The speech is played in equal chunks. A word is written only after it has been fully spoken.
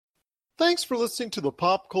Thanks for listening to the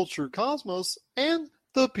Pop Culture Cosmos and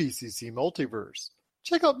the PCC Multiverse.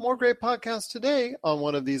 Check out more great podcasts today on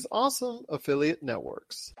one of these awesome affiliate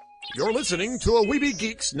networks. You're listening to a Weeby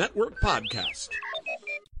Geeks Network podcast.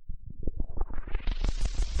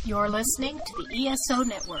 You're listening to the ESO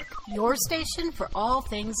Network, your station for all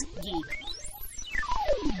things geek.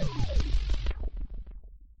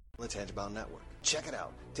 The Tangibound Network. Check it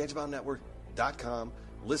out. TangiboundNetwork.com.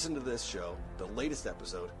 Listen to this show, the latest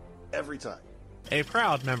episode, every time. A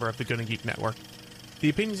proud member of the Gonna Geek Network. The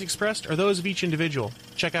opinions expressed are those of each individual.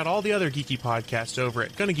 Check out all the other geeky podcasts over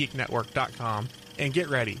at GonnaGeekNetwork.com and get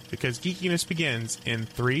ready, because geekiness begins in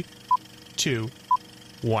 3, 2,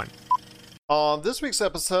 1. On this week's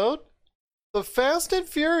episode, the Fast and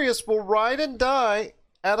Furious will ride and die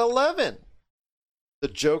at 11. The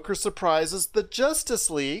Joker surprises the Justice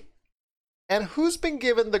League. And who's been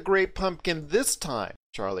given the Great Pumpkin this time?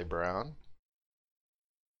 Charlie Brown.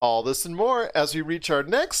 All this and more as we reach our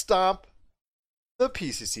next stop, the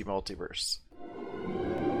PCC Multiverse.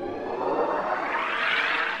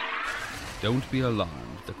 Don't be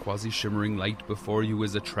alarmed. The quasi-shimmering light before you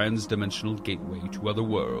is a trans-dimensional gateway to other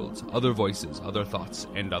worlds, other voices, other thoughts,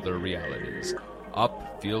 and other realities.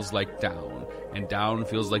 Up feels like down, and down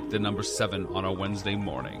feels like the number 7 on a Wednesday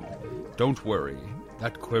morning. Don't worry.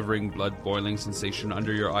 That quivering, blood-boiling sensation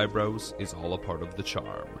under your eyebrows is all a part of the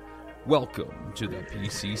charm. Welcome to the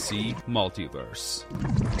PCC Multiverse.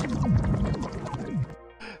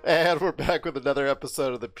 And we're back with another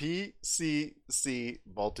episode of the PCC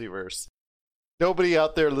Multiverse. Nobody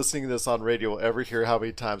out there listening to this on radio will ever hear how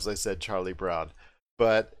many times I said Charlie Brown.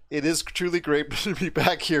 But it is truly great to be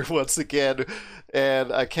back here once again.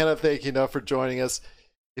 And I cannot thank you enough for joining us.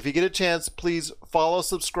 If you get a chance, please follow,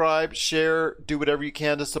 subscribe, share, do whatever you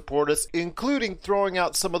can to support us, including throwing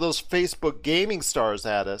out some of those Facebook gaming stars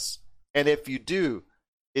at us. And if you do,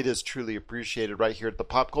 it is truly appreciated right here at the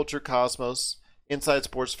Pop Culture Cosmos, Inside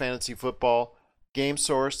Sports Fantasy Football, Game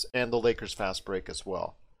Source, and the Lakers Fast Break as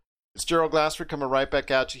well. It's Gerald Glassford coming right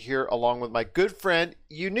back at you here along with my good friend.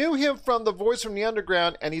 You knew him from The Voice from the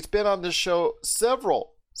Underground, and he's been on this show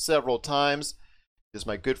several times. It is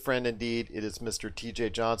my good friend indeed. It is Mr.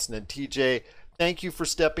 TJ Johnson. And TJ, thank you for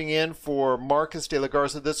stepping in for Marcus De La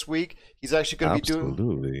Garza this week. He's actually going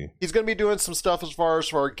to be doing some stuff as far as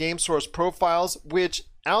for our Game Source profiles, which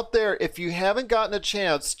out there, if you haven't gotten a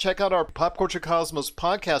chance, check out our Pop Culture Cosmos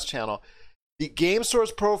podcast channel. The Game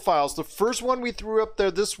Source profiles, the first one we threw up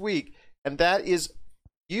there this week, and that is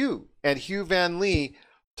you and Hugh Van Lee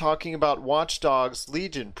talking about Watch Dogs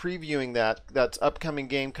Legion, previewing that's upcoming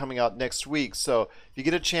game coming out next week. So if you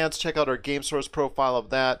get a chance, check out our Game Source profile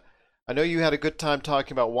of that. I know you had a good time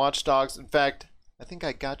talking about Watch Dogs. In fact, I think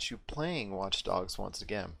I got you playing Watch Dogs once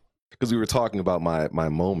again. Because we were talking about my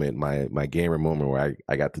moment, my gamer moment where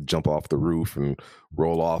I got to jump off the roof and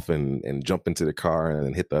roll off and jump into the car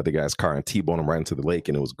and hit the other guy's car and T-bone him right into the lake,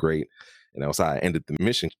 and it was great. And that was how I ended the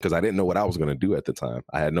mission, because I didn't know what I was going to do at the time.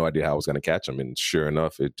 I had no idea how I was going to catch him. And sure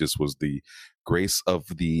enough, it just was the grace of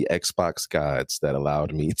the Xbox gods that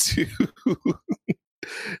allowed me to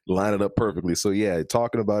line it up perfectly. So yeah,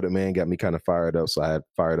 talking about it, man, got me kind of fired up. So I had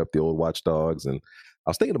fired up the old Watch Dogs, and I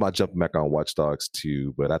was thinking about jumping back on Watch Dogs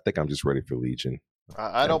too, but I think I'm just ready for Legion.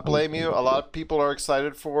 I don't blame you. A lot of people are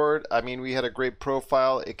excited for it. I mean, we had a great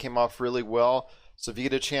profile. It came off really well. So if you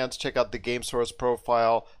get a chance, check out the Game Source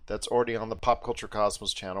profile that's already on the Pop Culture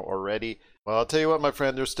Cosmos channel already. Well, I'll tell you what, my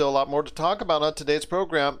friend, there's still a lot more to talk about on today's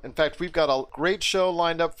program. In fact, we've got a great show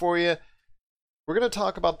lined up for you. We're going to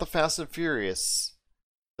talk about the Fast and Furious.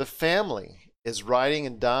 The family is riding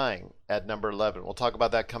and dying at number 11. We'll talk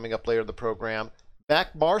about that coming up later in the program.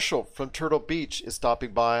 Mac Marshall from Turtle Beach is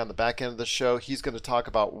stopping by on the back end of the show. He's going to talk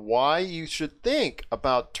about why you should think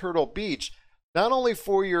about Turtle Beach, not only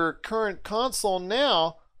for your current console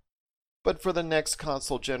now, but for the next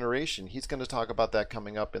console generation. He's going to talk about that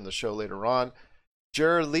coming up in the show later on.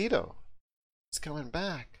 Jared Leto is coming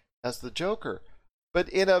back as the Joker, but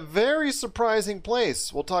in a very surprising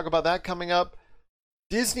place. We'll talk about that coming up.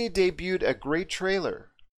 Disney debuted a great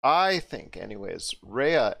trailer, I think anyways,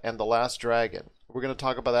 Raya and the Last Dragon. We're going to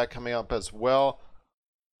talk about that coming up as well.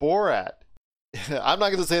 Borat. I'm not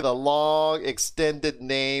going to say the long, extended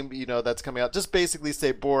name, that's coming out. Just basically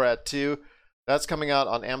say Borat 2. That's coming out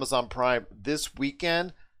on Amazon Prime this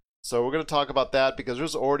weekend. So we're going to talk about that because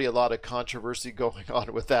there's already a lot of controversy going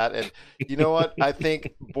on with that. And you know what? I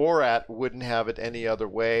think Borat wouldn't have it any other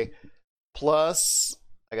way. Plus,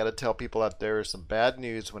 I got to tell people out there some bad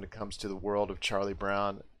news when it comes to the world of Charlie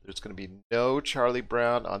Brown. There's going to be no Charlie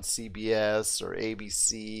Brown on CBS or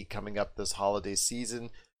ABC coming up this holiday season.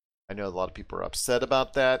 I know a lot of people are upset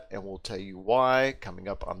about that, and we'll tell you why coming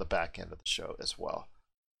up on the back end of the show as well.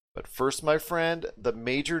 But first, my friend, the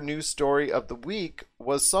major news story of the week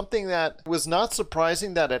was something that was not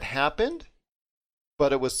surprising that it happened,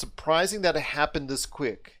 but it was surprising that it happened this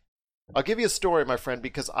quick. I'll give you a story, my friend,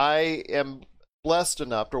 because I am blessed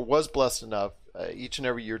enough, or was blessed enough, each and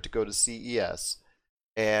every year to go to CES.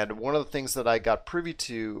 And one of the things that I got privy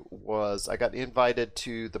to was I got invited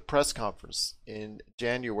to the press conference in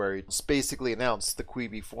January. It's basically announced the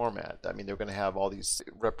Quibi format. I mean, they're going to have all these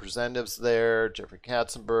representatives there, Jeffrey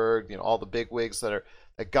Katzenberg, all the bigwigs that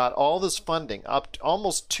got all this funding, up to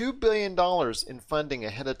almost $2 billion in funding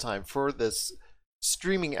ahead of time for this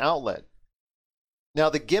streaming outlet. Now,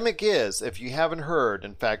 the gimmick is, if you haven't heard,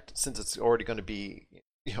 in fact, since it's already going to be,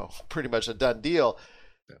 pretty much a done deal,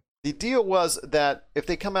 the deal was that if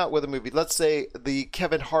they come out with a movie, let's say the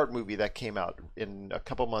Kevin Hart movie that came out in a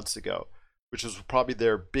couple months ago, which was probably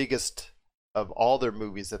their biggest of all their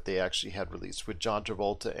movies that they actually had released with John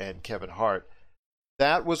Travolta and Kevin Hart,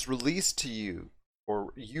 that was released to you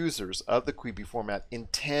or users of the Quibi format in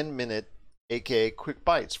 10-minute, aka quick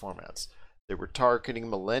bites formats. They were targeting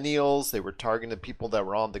millennials. They were targeting the people that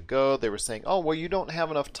were on the go. They were saying, oh, well, you don't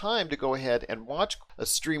have enough time to go ahead and watch a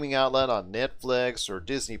streaming outlet on Netflix or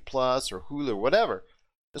Disney Plus or Hulu or whatever.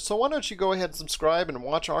 So why don't you go ahead and subscribe and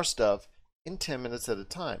watch our stuff in 10 minutes at a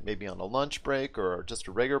time, maybe on a lunch break or just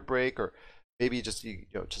a regular break, or maybe just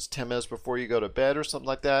just 10 minutes before you go to bed or something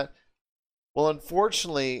like that. Well,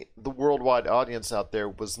 unfortunately, the worldwide audience out there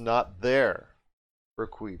was not there for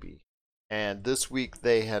Quibi. And this week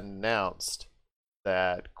they had announced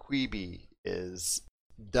that Quibi is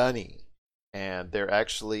done, and they're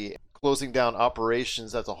actually closing down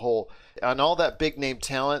operations as a whole. And all that big name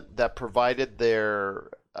talent that provided their,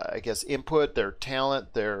 input, their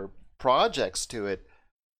talent, their projects to it,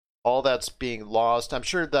 all that's being lost. I'm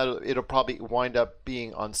sure that it'll probably wind up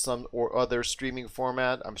being on some or other streaming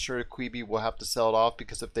format. I'm sure Quibi will have to sell it off,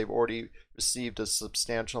 because if they've already received a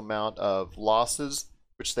substantial amount of losses,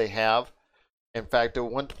 which they have. In fact, at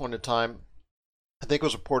one point in time, I think it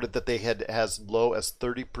was reported that they had as low as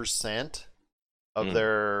 30% of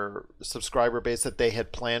their subscriber base that they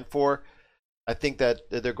had planned for. I think that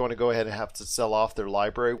they're going to go ahead and have to sell off their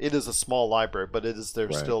library. It is a small library, but it is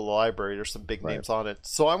still a library. There's some big names on it.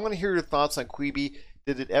 So I'm going to hear your thoughts on Quibi.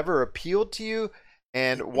 Did it ever appeal to you?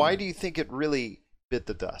 And why do you think it really bit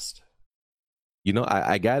the dust?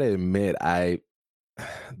 I got to admit,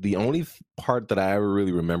 the only part that I ever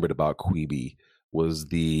really remembered about Quibi was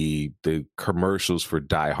the commercials for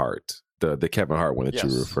Die Hard, the Kevin Hart one that you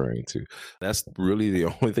were referring to. That's really the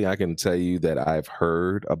only thing I can tell you that I've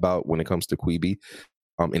heard about when it comes to Quibi.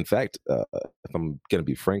 In fact, if I'm going to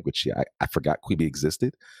be frank with you, I forgot Quibi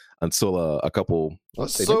existed until a couple.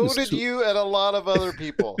 So did you and a lot of other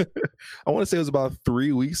people. I want to say it was about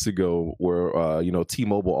 3 weeks ago where,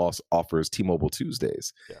 T-Mobile offers T-Mobile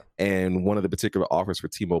Tuesdays. Yeah. And one of the particular offers for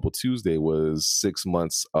T-Mobile Tuesday was 6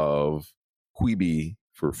 months of Quibi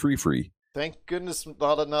for free. Thank goodness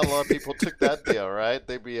not a lot of people took that deal, right?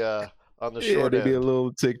 They'd be on the short end. They'd be a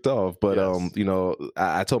little ticked off. But,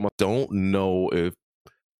 I told them I don't know if,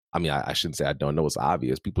 I shouldn't say I don't know. It's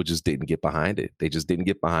obvious. People just didn't get behind it. They just didn't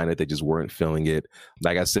get behind it. They just weren't feeling it.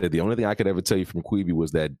 Like I said, the only thing I could ever tell you from Quibi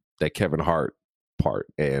was that Kevin Hart part.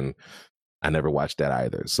 And I never watched that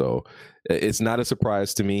either. So it's not a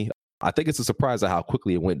surprise to me. I think it's a surprise at how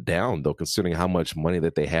quickly it went down, though, considering how much money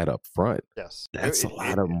that they had up front. Yes. That's a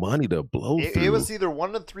lot of money to blow through. It was either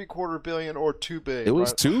 $1.75 billion or $2 billion. It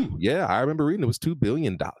was $2. Yeah, I remember reading it was $2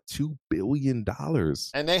 billion. $2 billion.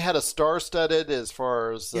 And they had a star-studded as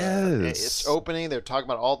far as its opening. They were talking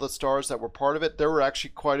about all the stars that were part of it. There were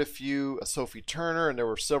actually quite a few, Sophie Turner, and there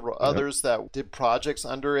were several others that did projects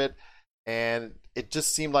under it. And it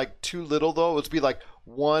just seemed like too little, though. It would be like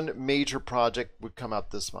one major project would come out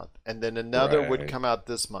this month, and then another would come out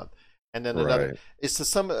this month, and then another. It's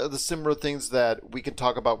some of the similar things that we can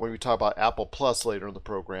talk about when we talk about Apple Plus later in the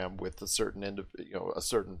program with a certain a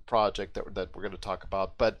certain project that we're going to talk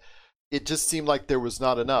about. But it just seemed like there was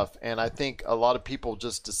not enough, and I think a lot of people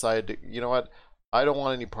just decided, you know what, I don't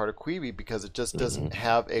want any part of Quibi because it just doesn't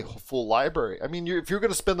have a full library. I mean, if you're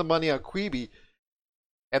going to spend the money on Quibi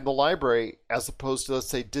and the library, as opposed to, let's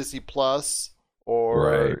say, Disney Plus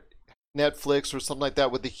or Netflix or something like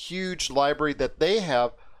that with the huge library that they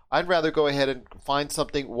have, I'd rather go ahead and find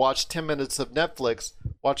something, watch 10 minutes of Netflix,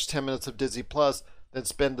 watch 10 minutes of Disney Plus, than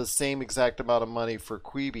spend the same exact amount of money for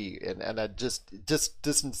Quibi. And it just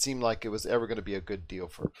doesn't seem like it was ever going to be a good deal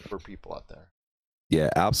for people out there. Yeah,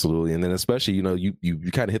 absolutely. And then especially,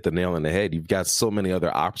 you kind of hit the nail on the head. You've got so many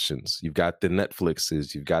other options. You've got the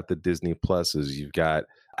Netflixes, you've got the Disney Pluses, you've got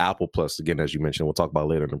Apple Plus, again, as you mentioned, we'll talk about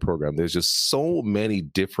later in the program. There's just so many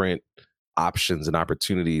different options and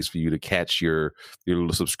opportunities for you to catch your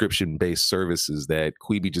subscription-based services that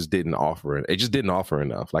Quibi just didn't offer. It just didn't offer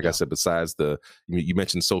enough. Like I said, besides you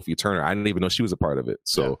mentioned Sophie Turner, I didn't even know she was a part of it.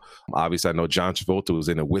 So obviously, I know John Travolta was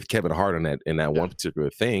in it with Kevin Hart in that one particular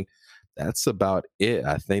thing. That's about it.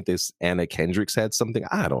 I think this Anna Kendricks had something.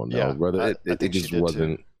 I don't know, brother. It just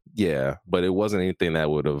wasn't. Too. Yeah, but it wasn't anything that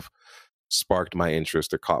would have sparked my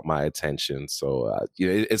interest or caught my attention. So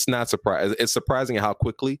it's not surprising. It's surprising how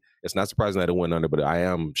quickly. It's not surprising that it went under, but I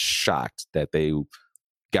am shocked that they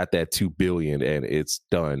got that $2 billion and it's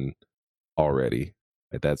done already.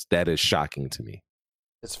 That is shocking to me.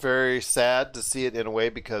 It's very sad to see it in a way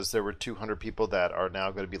because there were 200 people that are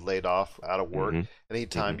now going to be laid off out of work.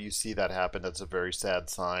 Anytime you see that happen, that's a very sad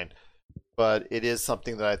sign. But it is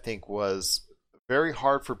something that I think was very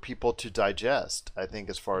hard for people to digest, I think,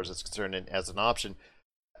 as far as it's concerned, and as an option.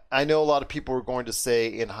 I know a lot of people were going to say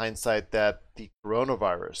in hindsight that the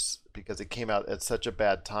coronavirus, because it came out at such a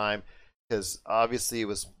bad time, because obviously it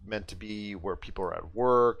was meant to be where people are at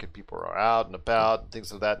work and people are out and about and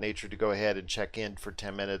things of that nature, to go ahead and check in for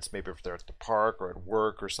 10 minutes, maybe if they're at the park or at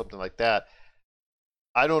work or something like that.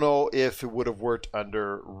 I don't know if it would have worked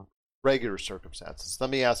under regular circumstances. Let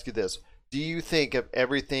me ask you this. Do you think of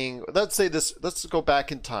everything, let's go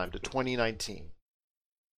back in time to 2019.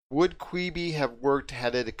 Would Quibi have worked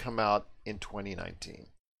had it come out in 2019?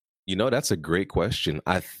 That's a great question.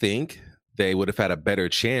 I think they would have had a better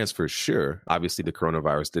chance for sure. Obviously, the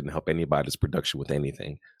coronavirus didn't help anybody's production with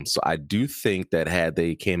anything. So I do think that had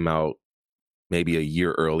they came out maybe a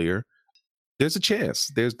year earlier, there's a chance.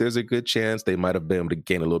 There's a good chance they might have been able to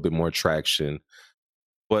gain a little bit more traction.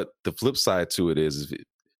 But the flip side to it is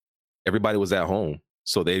everybody was at home.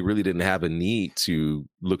 So they really didn't have a need to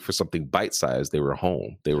look for something bite-sized. They were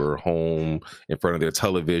home. They were home in front of their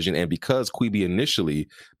television. And because Quibi initially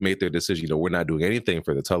made their decision, we're not doing anything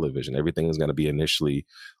for the television. Everything is going to be initially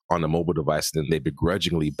on the mobile device. And then they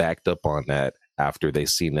begrudgingly backed up on that after they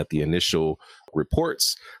seen that the initial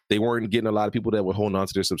reports, they weren't getting a lot of people that were holding on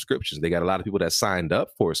to their subscriptions. They got a lot of people that signed up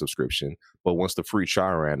for a subscription, but once the free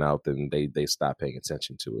trial ran out, then they stopped paying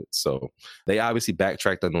attention to it. So they obviously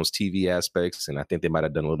backtracked on those TV aspects, and I think they might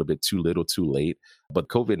have done a little bit too little, too late. But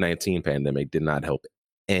COVID-19 pandemic did not help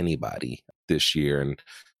anybody this year, and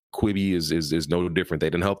Quibi is no different. They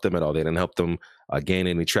didn't help them at all. They didn't help them gain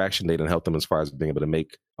any traction. They didn't help them as far as being able to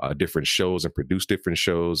make different shows and produce different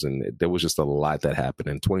shows. And there was just a lot that happened.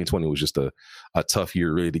 And 2020 was just a tough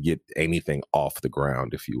year really to get anything off the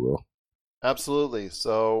ground, if you will. Absolutely.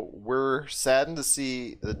 So we're saddened to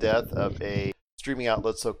see the death of a streaming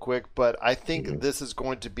outlet so quick, but I think this is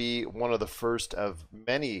going to be one of the first of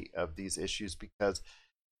many of these issues, because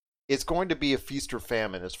it's going to be a feast or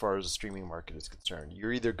famine as far as the streaming market is concerned.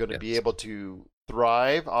 You're either going to be able to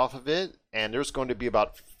thrive off of it, and there's going to be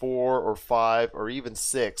about 4 or 5 or even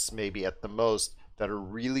 6 maybe at the most that are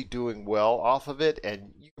really doing well off of it,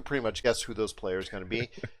 and you can pretty much guess who those players are going to be.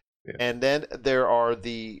 And then there are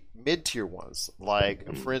the mid-tier ones,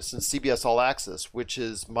 like, for instance, CBS All Access, which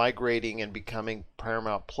is migrating and becoming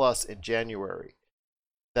Paramount Plus in January.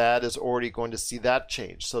 That is already going to see that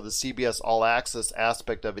change. So the CBS All Access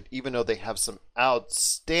aspect of it, even though they have some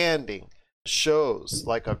outstanding shows,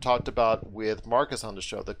 like I've talked about with Marcus on the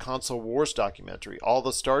show, the Console Wars documentary, all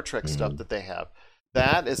the Star Trek stuff that they have,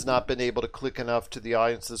 that has not been able to click enough to the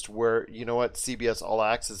audiences to where, CBS All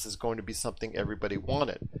Access is going to be something everybody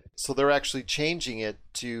wanted. So they're actually changing it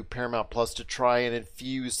to Paramount Plus to try and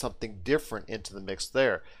infuse something different into the mix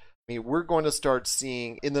there. I mean, we're going to start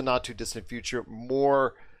seeing in the not too distant future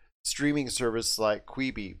more streaming service like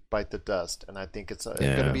Quibi bite the dust, and I think it's going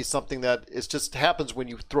to be something that it just happens when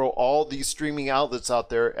you throw all these streaming outlets out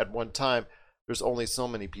there at one time. There's only so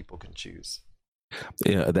many people can choose.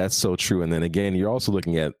 Yeah, that's so true. And then again, you're also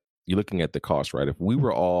looking at the cost, right? If we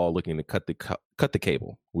were all looking to cut the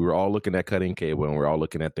cable, we were all looking at cutting cable, and we're all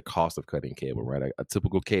looking at the cost of cutting cable, right? A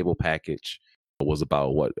typical cable package was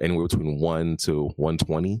about anywhere between 1 to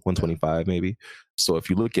 120, 125 maybe. So if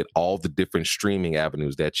you look at all the different streaming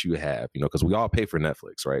avenues that you have, because we all pay for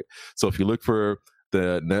Netflix, right? So if you look for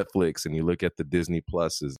the Netflix and you look at the Disney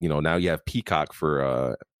Pluses, now you have Peacock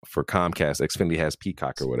for Comcast. Xfinity has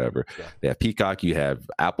Peacock or whatever. Yeah. They have Peacock. You have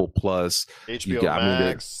Apple Plus. HBO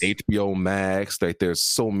Max. HBO Max. Like, there's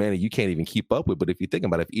so many you can't even keep up with. But if you think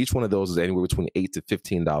about it, if each one of those is anywhere between $8 to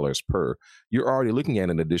 $15 per, you're already looking at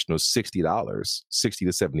an additional $60, $60 to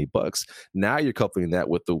 $70. Now you're coupling that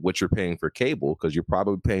with what you're paying for cable, because you're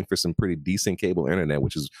probably paying for some pretty decent cable internet,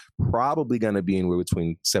 which is probably going to be anywhere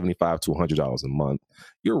between $75 to $100 a month.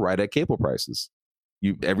 You're right at cable prices.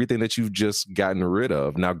 everything that you've just gotten rid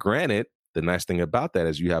of. Now, granted, the nice thing about that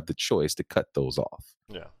is you have the choice to cut those off.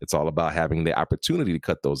 Yeah. It's all about having the opportunity to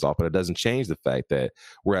cut those off, but it doesn't change the fact that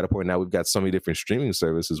we're at a point now we've got so many different streaming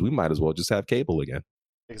services, we might as well just have cable again.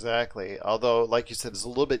 Exactly. Although, like you said, it's a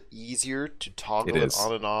little bit easier to toggle it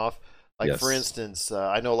on and off. Like, yes. For instance,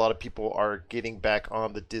 I know a lot of people are getting back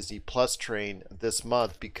on the Disney Plus train this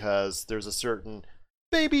month because there's a certain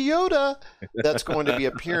Baby Yoda that's going to be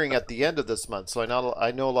appearing at the end of this month. So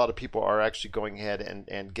I know a lot of people are actually going ahead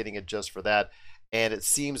and getting it just for that. And it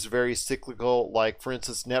seems very cyclical. Like, for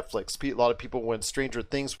instance, Netflix. A lot of people, when Stranger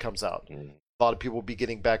Things comes out, a lot of people will be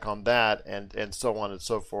getting back on that and so on and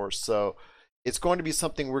so forth. So it's going to be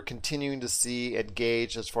something we're continuing to see and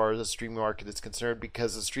gauge as far as the streaming market is concerned,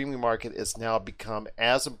 because the streaming market has now become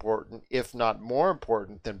as important, if not more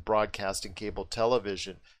important, than broadcasting cable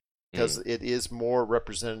television, because it is more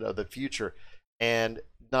representative of the future. And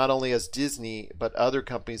not only has Disney, but other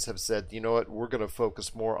companies have said, you know what, we're going to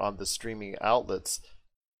focus more on the streaming outlets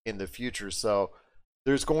in the future. So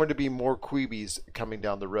there's going to be more Quibies coming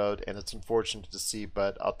down the road, and it's unfortunate to see.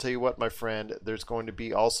 But I'll tell you what, my friend, there's going to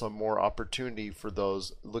be also more opportunity for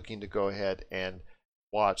those looking to go ahead and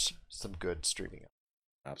watch some good streaming.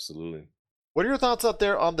 Absolutely. What are your thoughts out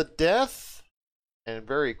there on the death and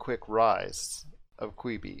very quick rise of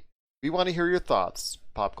Quibi? We want to hear your thoughts.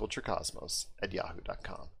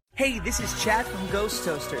 PopCultureCosmos@yahoo.com. Hey, this is Chad from Ghost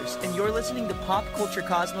Toasters, and you're listening to Pop Culture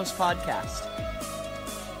Cosmos Podcast.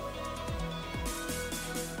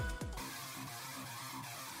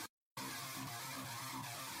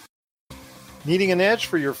 Needing an edge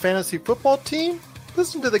for your fantasy football team?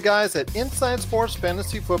 Listen to the guys at Inside Sports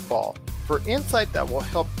Fantasy Football for insight that will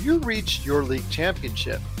help you reach your league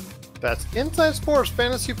championship. That's Inside Sports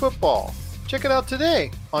Fantasy Football. Check it out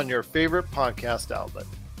today on your favorite podcast outlet.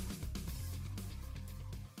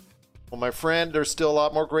 Well, my friend, there's still a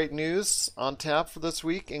lot more great news on tap for this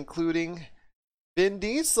week, including Vin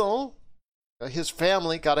Diesel. His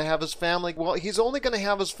family, got to have his family. Well, he's only going to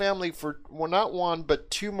have his family for not one,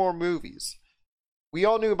 but 2 more movies. We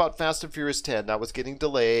all knew about Fast and Furious 10. That was getting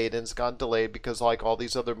delayed, and it's gotten delayed because, like, all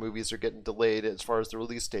these other movies are getting delayed as far as the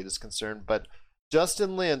release date is concerned. But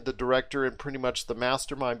Justin Lin, the director and pretty much the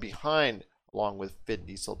mastermind behind, along with Vin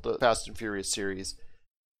Diesel, the Fast and Furious series,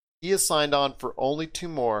 he has signed on for only 2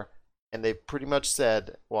 more, and they've pretty much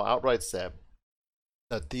said, well, outright said,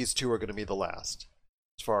 that these 2 are going to be the last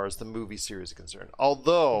as far as the movie series is concerned.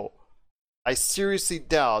 Although I seriously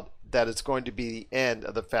doubt that it's going to be the end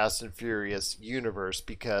of the Fast and Furious universe,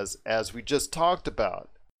 because as we just talked about,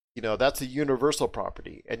 you know, that's a Universal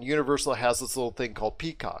property, and Universal has this little thing called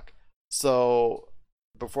Peacock. So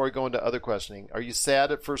before we go into other questioning, are you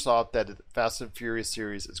sad at first off that the Fast and Furious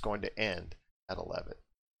series is going to end at 11?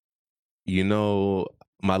 You know,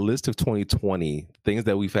 my list of 2020 things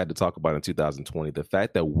that we've had to talk about in 2020, the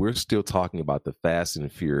fact that we're still talking about the Fast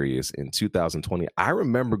and Furious in 2020. I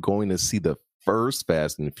remember going to see the first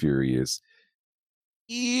Fast and Furious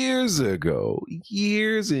years ago,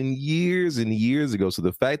 years and years and years ago. So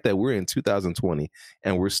the fact that we're in 2020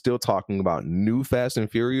 and we're still talking about new Fast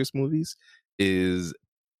and Furious movies is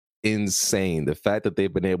insane. The fact that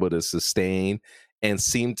they've been able to sustain and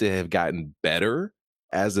seem to have gotten better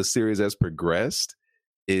as the series has progressed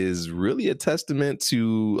is really a testament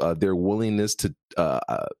to their willingness to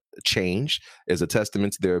change, is a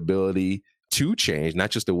testament to their ability to change,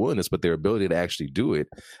 not just the willingness, but their ability to actually do it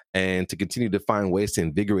and to continue to find ways to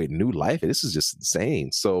invigorate new life. This is just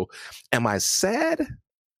insane. So am I sad?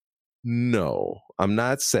 No, I'm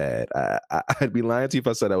not sad. I'd be lying to you if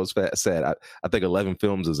I said I was sad. I think 11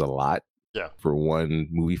 films is a lot for one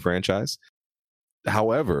movie franchise.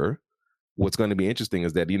 However, what's going to be interesting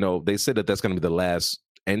is that, you know, they said that that's going to be the last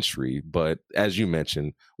entry, but as you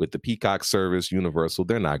mentioned, with the Peacock service, Universal,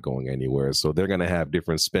 they're not going anywhere. So they're going to have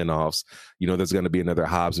different spinoffs. You know, there's going to be another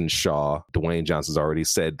Hobbs and Shaw. Dwayne Johnson's already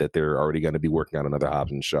said that they're already going to be working on another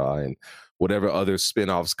Hobbs and Shaw, and whatever other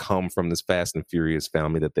spinoffs come from this Fast and Furious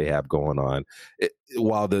family that they have going on.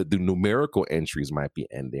 While the numerical entries might be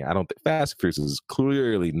ending, I don't think Fast and Furious is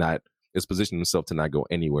clearly not, is positioning himself to not go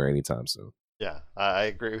anywhere anytime soon. Yeah, I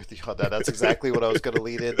agree with you on that. That's exactly what I was going to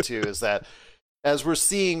lead into, is that as we're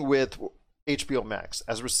seeing with HBO Max,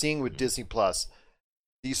 as we're seeing with Disney Plus,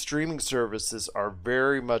 these streaming services are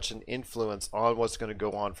very much an influence on what's going to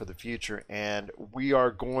go on for the future. And we are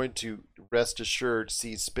going to, rest assured,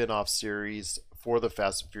 see spin-off series for the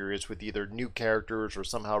Fast and Furious with either new characters or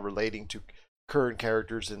somehow relating to current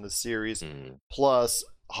characters in the series, plus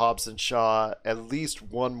Hobbs and Shaw. At least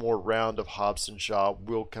one more round of Hobbs and Shaw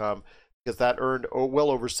will come. because that earned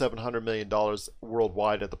well over $700 million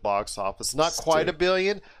worldwide at the box office. Not quite $1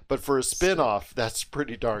 billion, but for a spin-off, that's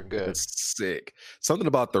pretty darn good. That's sick. Something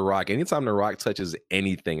about The Rock. Anytime The Rock touches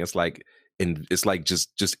anything, it's like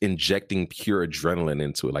just injecting pure adrenaline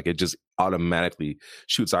into it. Like it just automatically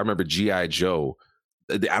shoots. I remember G.I. Joe.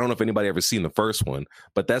 I don't know if anybody ever seen the first one,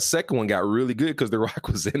 but that second one got really good because The Rock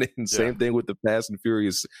was in it. And same thing with the Fast and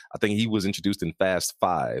Furious. I think he was introduced in Fast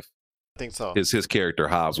 5. I think so. His character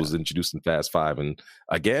Hobbs was introduced in Fast 5, and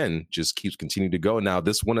again just keeps continuing to go. Now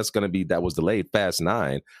this one that was delayed, Fast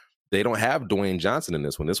 9. They don't have Dwayne Johnson in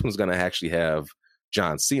this one. This one's going to actually have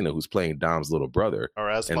John Cena, who's playing Dom's little brother. Or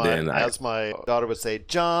as my daughter would say,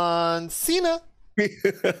 John Cena.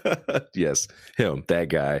 Yes, him, that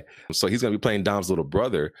guy. So he's going to be playing Dom's little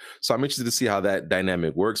brother. So I'm interested to see how that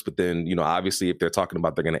dynamic works. But then, obviously, if they're talking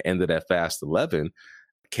about they're going to end it at Fast 11,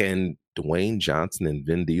 can Dwayne Johnson and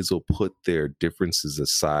Vin Diesel put their differences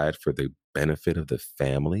aside for the benefit of the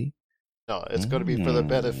family? No, it's going to be for the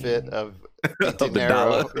benefit of the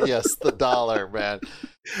dollar. Yes, the dollar, man.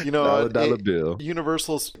 Dollar bill.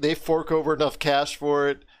 Universal's, they fork over enough cash for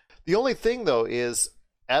it. The only thing, though, is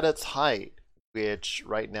at its height, which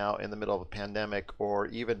right now in the middle of a pandemic or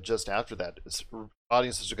even just after that,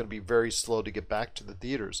 audiences are going to be very slow to get back to the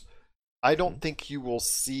theaters. I don't think you will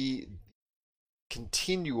see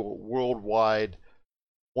continual worldwide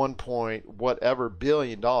 $1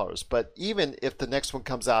 billion. But even if the next one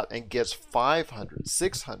comes out and gets $500,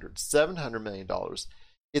 $600, $700 million,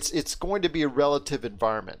 it's going to be a relative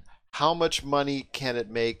environment. How much money can it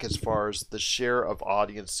make as far as the share of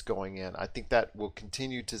audience going in? I think that will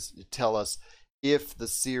continue to tell us if the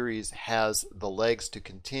series has the legs to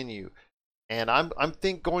continue. And I'm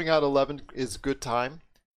think going out 11 is a good time.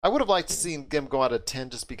 I would have liked to see them go out at 10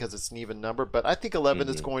 just because it's an even number, but I think 11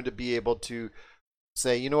 is going to be able to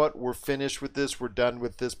say, you know what, we're finished with this, we're done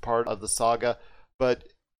with this part of the saga. But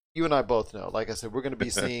you and I both know, like I said, we're going to be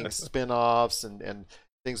seeing spin-offs and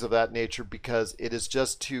things of that nature because it is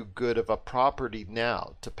just too good of a property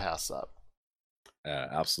now to pass up.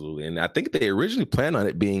 Absolutely. And I think they originally planned on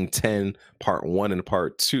it being 10 part 1 and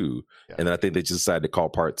part 2. Yeah. And then I think they just decided to call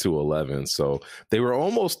part 2 11. So they were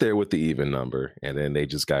almost there with the even number. And then they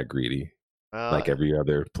just got greedy like every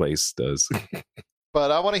other place does.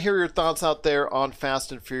 But I want to hear your thoughts out there on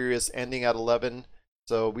Fast and Furious ending at 11.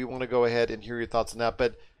 So we want to go ahead and hear your thoughts on that.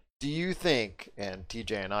 But do you think, and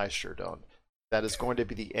TJ and I sure don't, that is going to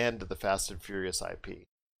be the end of the Fast and Furious IP?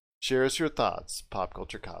 Share us your thoughts,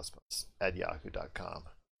 popculturecosmos@yahoo.com.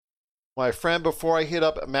 My friend, before I hit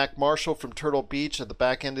up Mac Marshall from Turtle Beach at the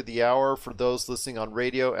back end of the hour, for those listening on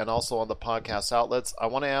radio and also on the podcast outlets, I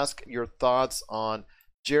want to ask your thoughts on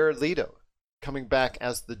Jared Leto coming back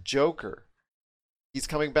as the Joker. He's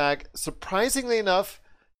coming back, surprisingly enough,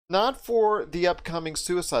 not for the upcoming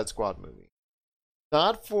Suicide Squad movie,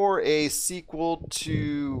 not for a sequel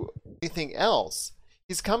to anything else.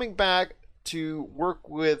 He's coming back to work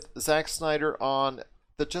with Zack Snyder on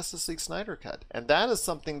the Justice League Snyder Cut. And that is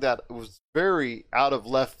something that was very out of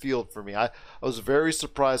left field for me. I was very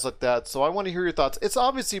surprised like that. So I want to hear your thoughts. It's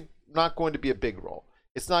obviously not going to be a big role.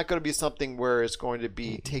 It's not going to be something where it's going to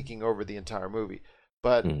be taking over the entire movie.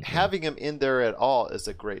 But having him in there at all is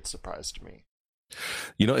a great surprise to me.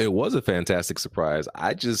 It was a fantastic surprise.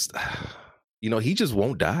 I just, he just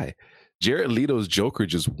won't die. Jared Leto's Joker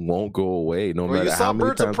just won't go away, no matter how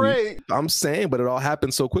many times. I'm saying, but it all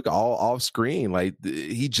happened so quick, all off screen. Like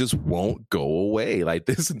he just won't go away. Like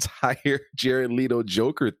this entire Jared Leto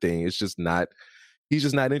Joker thing is just not. He's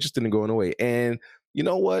just not interested in going away. And you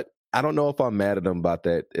know what? I don't know if I'm mad at him about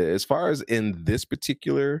that. As far as in this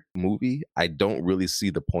particular movie, I don't really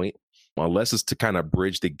see the point, unless it's to kind of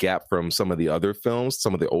bridge the gap from some of the other films,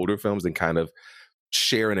 some of the older films, and kind of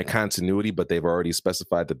share in a continuity, but they've already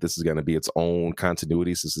specified that this is going to be its own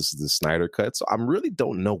continuity since this is the Snyder Cut. So I really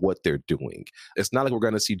don't know what they're doing. It's not like we're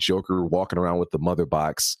going to see Joker walking around with the mother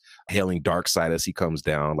box, hailing Darkseid as he comes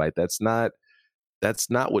down. Like that's not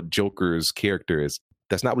what Joker's character is.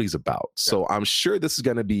 That's not what he's about. So I'm sure this is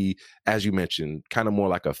going to be, as you mentioned, kind of more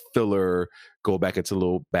like a filler, go back into a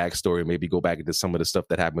little backstory, maybe go back into some of the stuff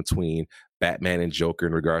that happened between Batman and Joker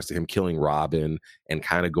in regards to him killing Robin and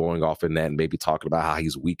kind of going off in that and maybe talking about how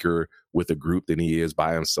he's weaker with a group than he is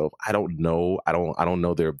by himself. I don't know. I don't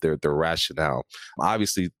know their rationale.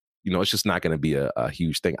 Obviously, it's just not going to be a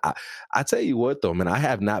huge thing. I tell you what, though, man, I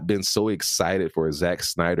have not been so excited for a Zack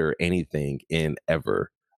Snyder anything in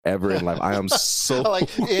ever in life. I am so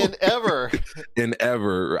like in ever.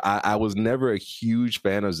 I was never a huge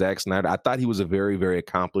fan of Zack Snyder. I thought he was a very, very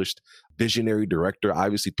accomplished visionary director.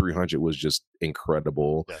 Obviously 300 was just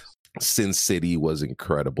incredible. Yes. Sin City was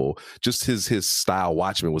incredible. Just his style,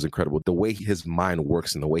 Watchmen, was incredible. The way his mind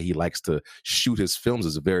works and the way he likes to shoot his films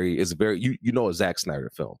is very you know, a Zack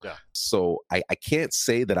Snyder film. Yeah. So I can't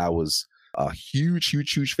say that I was a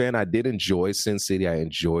huge fan. I did enjoy Sin City. I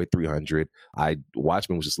enjoyed 300.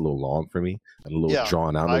 Watchmen was just a little long for me and a little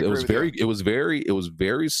drawn out. It was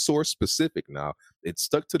very source specific. Now it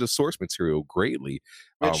stuck to the source material greatly,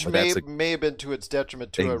 which may have been to its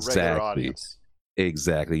detriment to a regular audience.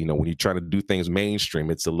 Exactly. You know, when you're trying to do things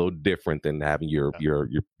mainstream, it's a little different than having your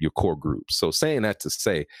core group. So saying that to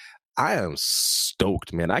say, I am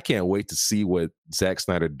stoked, man. I can't wait to see what Zack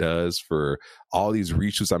Snyder does for all these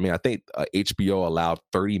reshoots. I mean, I think HBO allowed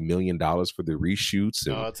 $30 million for the reshoots.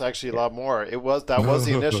 No, it's actually a lot more. That was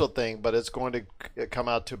the initial thing, but it's going to come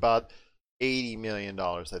out to about $80 million,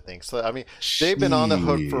 I think. So, I mean, they've been on the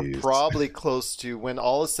hook for probably close to, when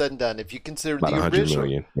all is said and done, if you consider about the original.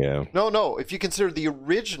 Million, yeah. No, if you consider the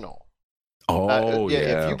original.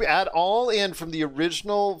 Yeah. If you add all in from the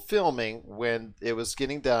original filming when it was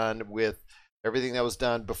getting done with everything that was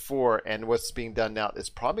done before and what's being done now, it's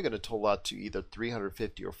probably going to total out to either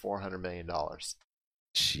 $350 or $400 million.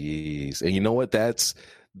 Jeez. And you know what? That's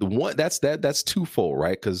twofold,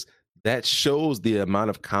 right? Because that shows the amount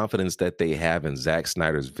of confidence that they have in Zack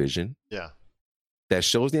Snyder's vision. Yeah. That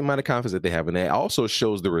shows the amount of confidence that they have. And it also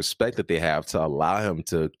shows the respect that they have to allow him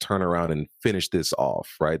to turn around and finish this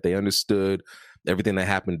off, right? They understood everything that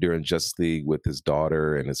happened during Justice League with his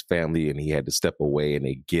daughter and his family, and he had to step away, and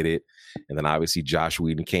they get it. And then obviously Josh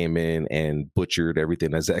Whedon came in and butchered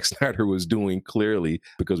everything that Zack Snyder was doing, clearly,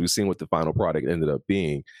 because we've seen what the final product ended up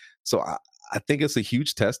being. So I think it's a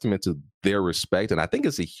huge testament to their respect, and I think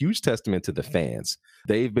it's a huge testament to the fans.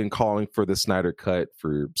 They've been calling for the Snyder Cut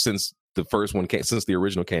since the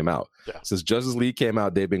original came out. Yeah. Since Justice League came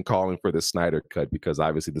out, they've been calling for the Snyder Cut because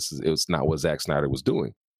obviously it was not what Zack Snyder was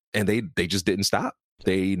doing. And they just didn't stop.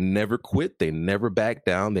 They never quit. They never backed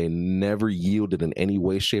down. They never yielded in any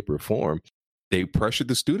way, shape, or form. They pressured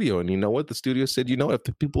the studio, and you know what? The studio said, you know, if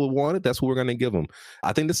the people want it, that's what we're going to give them.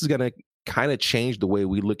 I think this is going to kind of change the way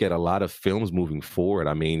we look at a lot of films moving forward.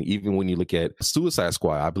 I mean, even when you look at Suicide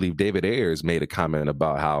Squad, I believe David Ayers made a comment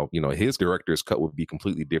about how, you know, his director's cut would be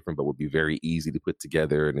completely different, but would be very easy to put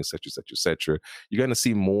together, and et cetera, et cetera, et cetera. You're going to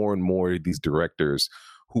see more and more of these directors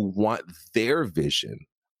who want their vision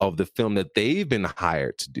of the film that they've been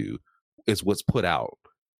hired to do is what's put out.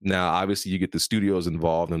 Now, obviously, you get the studios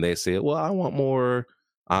involved, and they say, "Well, I want more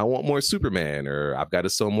Superman, or I've got to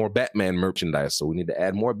sell more Batman merchandise, so we need to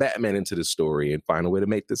add more Batman into the story and find a way to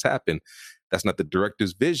make this happen." That's not the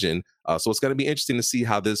director's vision. So it's going to be interesting to see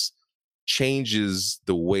how this changes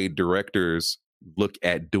the way directors look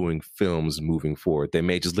at doing films moving forward. They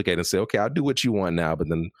may just look at it and say, "Okay, I'll do what you want now, but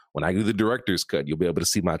then when I do the director's cut, you'll be able to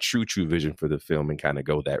see my true vision for the film," and kind of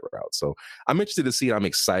go that route. So I'm interested to see. I'm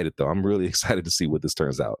excited, though. I'm really excited to see what this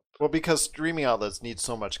turns out. Well, because streaming outlets need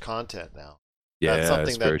so much content now. Yeah, that's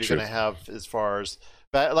something that you're going to have as far as,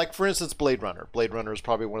 like, for instance, Blade Runner. Blade Runner is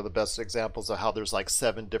probably one of the best examples of how there's like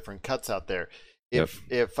 7 different cuts out there.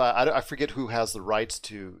 If I forget who has the rights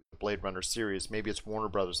to the Blade Runner series, maybe it's Warner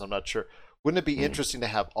Brothers. I'm not sure. Wouldn't it be interesting to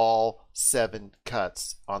have all 7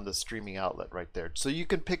 cuts on the streaming outlet right there, so you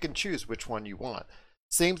can pick and choose which one you want?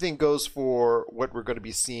 Same thing goes for what we're going to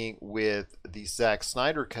be seeing with the Zack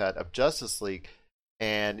Snyder cut of Justice League.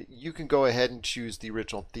 And you can go ahead and choose the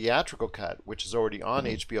original theatrical cut, which is already on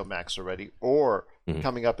HBO Max already, or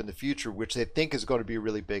coming up in the future, which they think is going to be a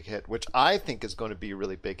really big hit, which I think is going to be a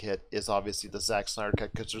really big hit, is obviously the Zack Snyder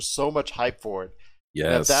cut, because there's so much hype for it. Yes.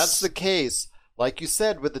 And if that's the case, like you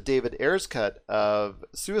said with the David Ayers cut of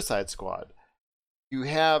Suicide Squad, you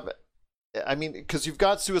have, I mean, because you've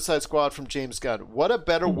got Suicide Squad from James Gunn. What a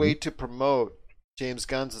better way to promote James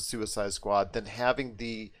Gunn's Suicide Squad than having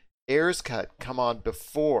the Ayers cut come on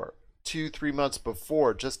before, 2-3 months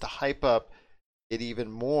before, just to hype up it even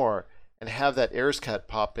more, and have that Ayers cut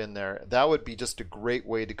pop in there. That would be just a great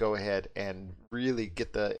way to go ahead and really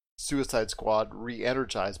get the Suicide Squad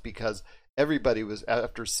re-energized, because everybody was,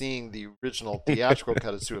 after seeing the original theatrical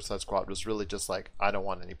cut of Suicide Squad, was really just like, I don't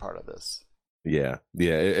want any part of this. Yeah,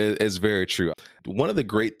 it's very true. One of the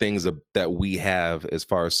great things that we have as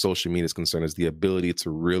far as social media is concerned is the ability to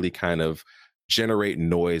really kind of generate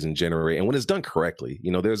noise and when it's done correctly, you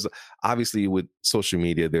know, there's obviously with social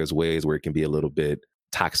media, there's ways where it can be a little bit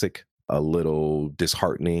toxic, a little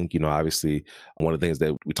disheartening. You know, obviously one of the things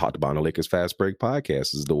that we talked about on the Lakers Fast Break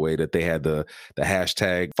podcast is the way that they had the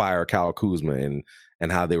hashtag fire Kyle Kuzma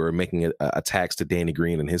and how they were making attacks to Danny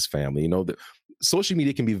Green and his family. You know, social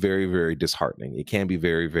media can be very, very disheartening. It can be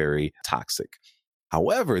very, very toxic.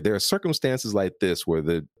 However, there are circumstances like this where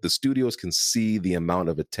the studios can see the amount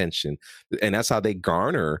of attention, and that's how they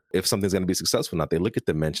garner if something's going to be successful or not. They look at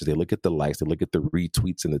the mentions, they look at the likes, they look at the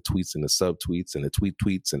retweets and the tweets and the subtweets and the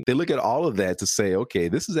tweets, and they look at all of that to say, okay,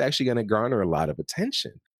 this is actually going to garner a lot of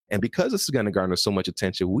attention. And because this is going to garner so much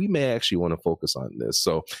attention, we may actually want to focus on this.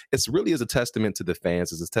 So it's really is a testament to the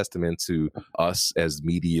fans. It's a testament to us as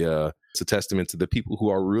media. It's a testament to the people who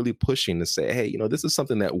are really pushing to say, hey, this is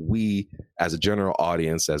something that we as a general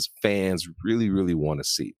audience, as fans, really, really want to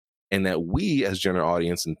see. And that we as general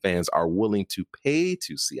audience and fans are willing to pay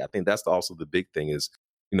to see. I think that's also the big thing is,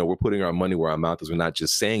 we're putting our money where our mouth is. We're not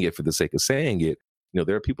just saying it for the sake of saying it.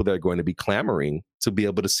 There are people that are going to be clamoring to be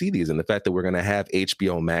able to see these. And the fact that we're going to have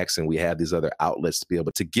HBO Max and we have these other outlets to be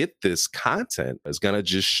able to get this content is going to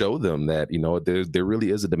just show them that, there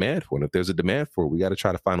really is a demand for it. And if there's a demand for it, we got to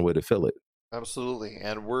try to find a way to fill it. Absolutely.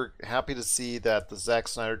 And we're happy to see that the Zack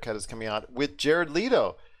Snyder cut is coming out with Jared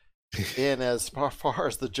Leto in as far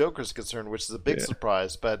as the Joker is concerned, which is a big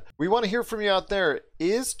surprise. But we want to hear from you out there.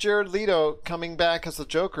 Is Jared Leto coming back as the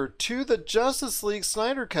Joker to the Justice League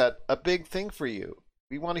Snyder cut a big thing for you?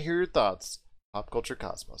 We want to hear your thoughts.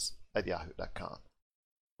 popculturecosmos@yahoo.com.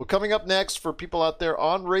 Well, coming up next for people out there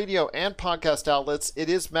on radio and podcast outlets, it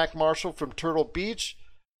is Mac Marshall from Turtle Beach.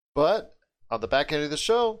 But on the back end of the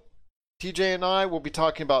show, TJ and I will be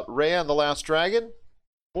talking about Raya and the Last Dragon,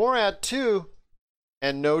 Borat 2,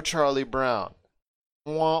 and No Charlie Brown.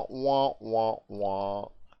 Wah, wah, wah, wah.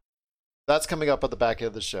 That's coming up at the back end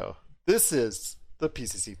of the show. This is the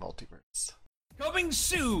PCC Multiverse. Coming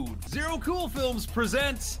soon, Zero Cool Films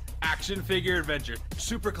presents Action Figure Adventure.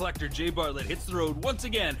 Super collector Jay Bartlett hits the road once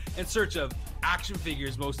again in search of action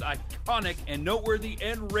figures' most iconic and noteworthy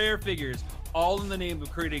and rare figures, all in the name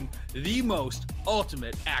of creating the most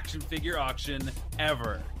ultimate action figure auction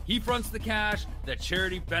ever. He fronts the cash that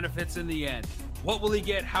charity benefits in the end. What will he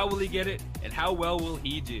get? How will he get it? And how well will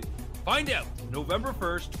he do? Find out November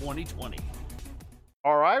 1st, 2020.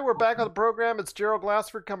 All right, we're back on the program. It's Gerald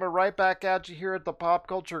Glassford coming right back at you here at the Pop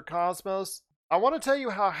Culture Cosmos. I want to tell you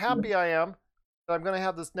how happy I am that I'm going to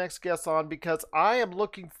have this next guest on because I am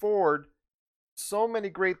looking forward to so many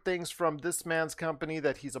great things from this man's company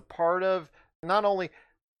that he's a part of. Not only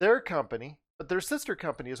their company, but their sister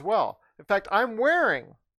company as well. In fact, I'm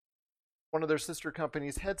wearing one of their sister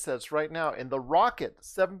company's headsets right now in the Rocket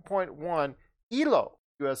 7.1 ELO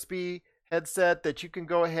USB headset that you can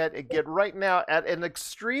go ahead and get right now at an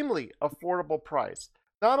extremely affordable price.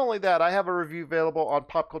 Not only that, I have a review available on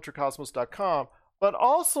popculturecosmos.com, but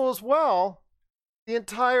also as well, the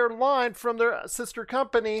entire line from their sister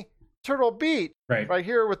company, Turtle Beach, right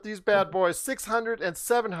here with these bad boys, 600 and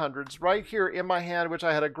 700s right here in my hand, which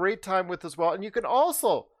I had a great time with as well. And you can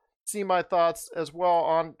also see my thoughts as well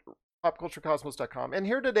on popculturecosmos.com. And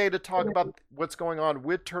here today to talk about what's going on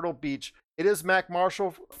with Turtle Beach, it is Mac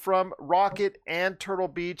Marshall from Rocket and Turtle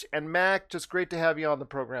Beach. And Mac, just great to have you on the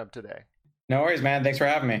program today. No worries, man. Thanks for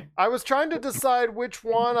having me. I was trying to decide which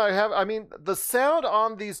one I have. I mean, the sound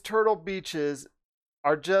on these Turtle Beaches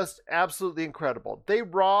are just absolutely incredible. They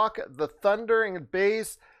rock. The thunder and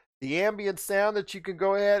bass, the ambient sound that you can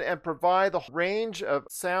go ahead and provide. The range of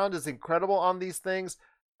sound is incredible on these things.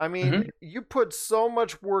 I mean, you put so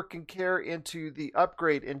much work and care into the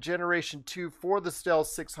upgrade in Generation 2 for the Stealth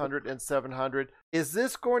 600 and 700. Is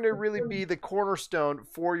this going to really be the cornerstone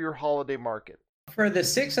for your holiday market? For the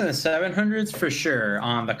 6 and the 700s, for sure,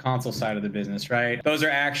 on the console side of the business, right? Those are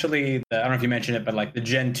actually, I don't know if you mentioned it, but like the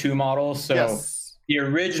Gen 2 models. So yes. The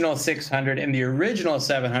original 600 and the original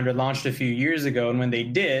 700 launched a few years ago. And when they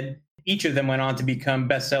did, each of them went on to become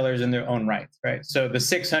bestsellers in their own rights, right? So the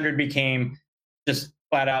 600 became just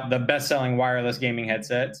flat out the best-selling wireless gaming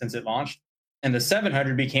headset since it launched. And the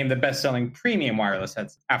 700 became the best-selling premium wireless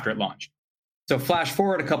headset after it launched. So flash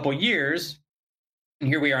forward a couple years, and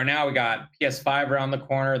here we are now. We got PS5 around the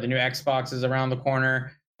corner, the new Xbox is around the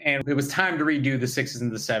corner, and it was time to redo the 6s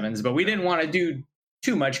and the 7s. But we didn't want to do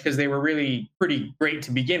too much because they were really pretty great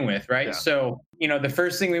to begin with, right? Yeah. So, the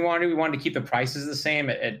first thing we wanted to keep the prices the same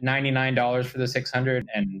at $99 for the 600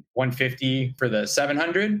 and $150 for the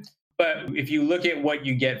 700. But if you look at what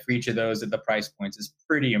you get for each of those at the price points, it's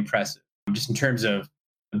pretty impressive. Just in terms of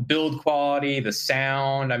the build quality, the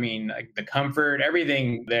sound, the comfort,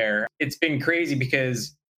 everything there. It's been crazy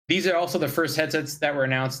because these are also the first headsets that were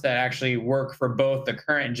announced that actually work for both the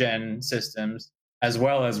current gen systems as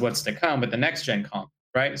well as what's to come with the next gen console,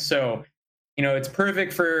 right? So, it's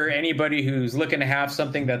perfect for anybody who's looking to have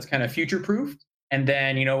something that's kind of future-proofed. And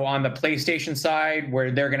then, on the PlayStation side,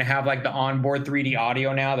 where they're going to have like the onboard 3D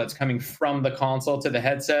audio now that's coming from the console to the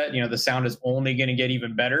headset, the sound is only going to get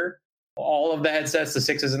even better. all of the headsets, the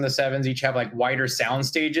 6s and the 7s, each have like wider sound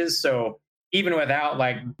stages. So even without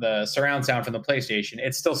like the surround sound from the PlayStation,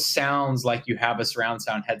 it still sounds like you have a surround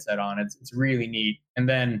sound headset on. It's really neat. And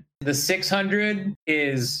then the 600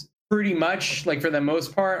 is pretty much, like, for the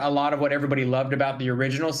most part, a lot of what everybody loved about the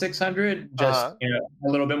original 600, just a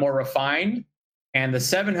little bit more refined. And the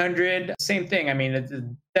 700, same thing. I mean, it's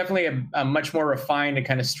definitely a much more refined and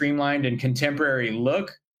kind of streamlined and contemporary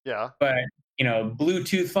look. Yeah. But,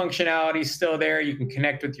 Bluetooth functionality is still there. You can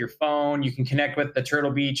connect with your phone. You can connect with the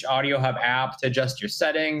Turtle Beach Audio Hub app to adjust your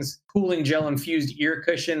settings. Cooling gel infused ear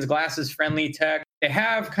cushions, glasses friendly tech. They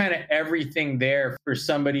have kind of everything there for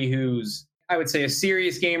somebody who's, I would say, a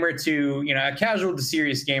serious gamer to, a casual to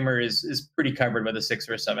serious gamer is pretty covered with a 6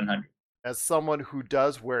 or a 700. As someone who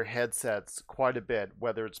does wear headsets quite a bit,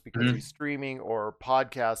 whether it's because he's streaming or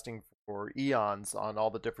podcasting for eons on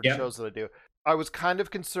all the different shows that I do, I was kind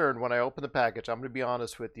of concerned when I opened the package, I'm going to be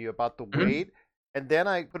honest with you, about the weight. And then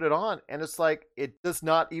I put it on, and it's like, it does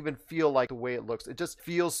not even feel like the way it looks. It just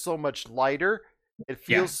feels so much lighter. It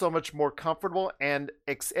feels so much more comfortable, and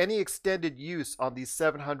any extended use on these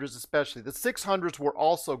 700s especially. The 600s were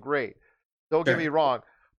also great. Don't get me wrong.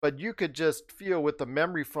 But you could just feel with the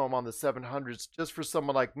memory foam on the 700s, just for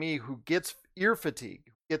someone like me who gets ear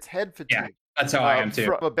fatigue, gets head fatigue. Yeah, that's how I am too.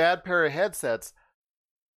 From a bad pair of headsets,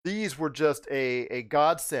 these were just a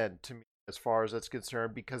godsend to me as far as that's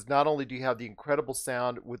concerned, because not only do you have the incredible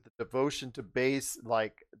sound with the devotion to bass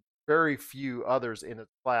like very few others in its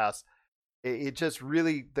class, it just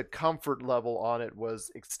really, the comfort level on it was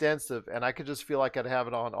extensive, and I could just feel like I'd have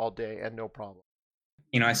it on all day and no problem.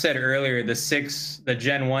 I said earlier, the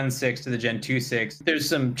Gen 1 6 to the Gen 2 6, there's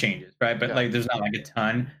some changes, right? But like, there's not like a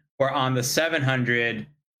ton. Where on the 700,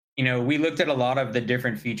 we looked at a lot of the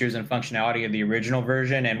different features and functionality of the original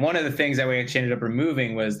version. And one of the things that we actually ended up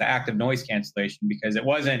removing was the active noise cancellation, because it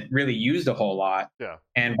wasn't really used a whole lot. Yeah.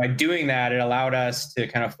 And by doing that, it allowed us to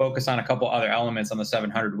kind of focus on a couple other elements on the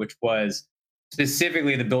 700, which was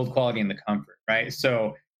specifically the build quality and the comfort, right?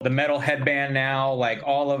 So the metal headband now, like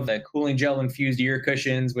all of the cooling gel infused ear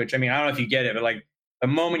cushions, which, I mean, I don't know if you get it, but like the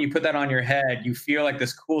moment you put that on your head, you feel like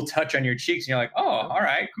this cool touch on your cheeks, and you're like, oh, all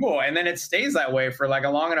right, cool. And then it stays that way for like a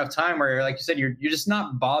long enough time where, like you said, you're just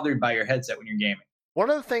not bothered by your headset when you're gaming. One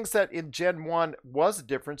of the things that in Gen 1 was a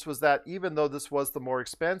difference was that even though this was the more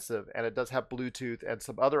expensive, and it does have Bluetooth and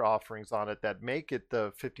some other offerings on it that make it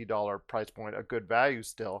the $50 price point a good value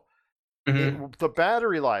still, the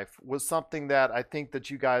battery life was something that I think that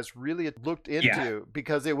you guys really looked into,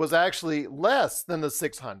 because it was actually less than the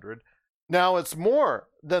 600. Now it's more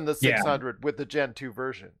than the 600 with the Gen 2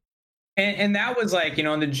 version. And that was like,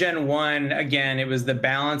 in the Gen 1, again, it was the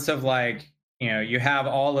balance of like, you have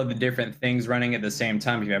all of the different things running at the same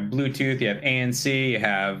time. You have Bluetooth, you have ANC, you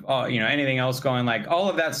have, anything else going, like all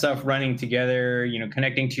of that stuff running together,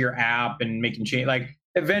 connecting to your app and making change. Like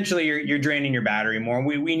eventually you're draining your battery more.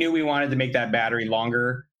 We knew we wanted to make that battery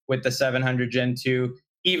longer with the 700 Gen 2.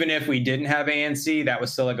 Even if we didn't have ANC, that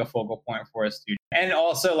was still like a focal point for us too. And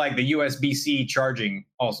also like the USB-C charging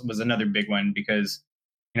also was another big one, because,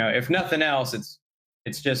 if nothing else,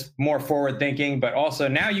 it's just more forward thinking, but also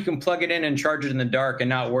now you can plug it in and charge it in the dark and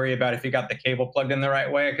not worry about if you got the cable plugged in the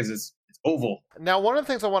right way, because it's oval. Now, one of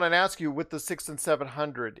the things I want to ask you with the 6 and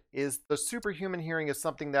 700 is the superhuman hearing is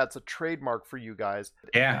something that's a trademark for you guys.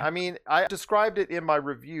 Yeah. I mean, I described it in my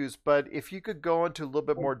reviews, but if you could go into a little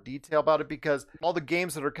bit more detail about it, because all the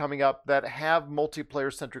games that are coming up that have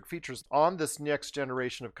multiplayer-centric features on this next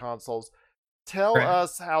generation of consoles, tell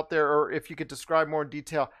us out there, or if you could describe more in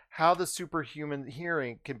detail, how the superhuman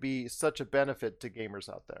hearing can be such a benefit to gamers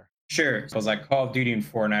out there. Sure. So it's like Call of Duty and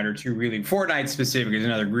Fortnite are two really, Fortnite specific is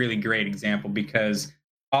another really great example, because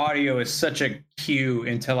audio is such a cue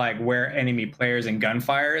into like where enemy players and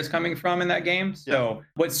gunfire is coming from in that game. So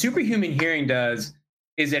what superhuman hearing does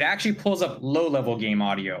is it actually pulls up low level game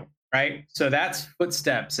audio, right? So that's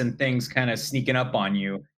footsteps and things kind of sneaking up on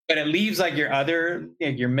you, but it leaves like your other,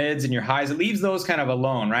 like your mids and your highs, it leaves those kind of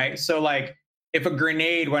alone, right? So like if a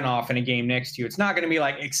grenade went off in a game next to you, it's not going to be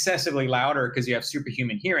like excessively louder because you have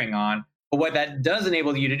superhuman hearing on. But what that does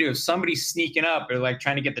enable you to do, if somebody's sneaking up or like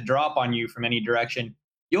trying to get the drop on you from any direction,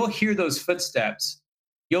 you'll hear those footsteps.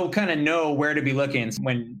 You'll kind of know where to be looking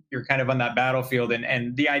when you're kind of on that battlefield.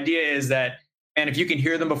 And the idea is that, and if you can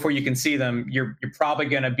hear them before you can see them, you're probably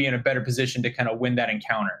going to be in a better position to kind of win that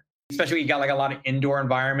encounter. Especially when you got like a lot of indoor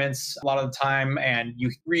environments a lot of the time, and you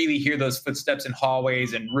really hear those footsteps in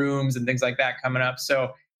hallways and rooms and things like that coming up.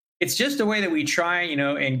 So it's just a way that we try,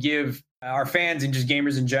 and give our fans and just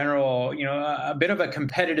gamers in general, a bit of a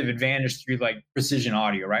competitive advantage through like precision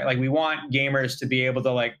audio, right? Like we want gamers to be able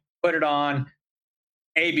to like put it on,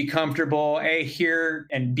 be comfortable, hear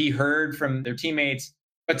and be heard from their teammates,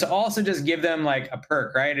 but to also just give them like a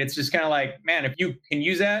perk, right? It's just kind of like, man, if you can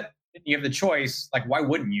use that, you have the choice. Like, why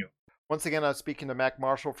wouldn't you? Once again, I'm speaking to Mac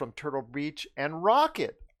Marshall from Turtle Beach and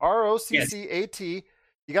Rocket, ROCCAT.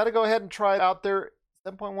 You got to go ahead and try out their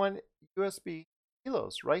 7.1 USB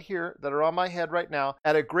kilos right here that are on my head right now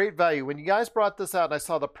at a great value. When you guys brought this out and I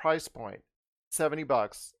saw the price point, $70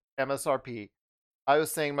 MSRP, I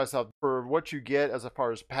was saying to myself, for what you get as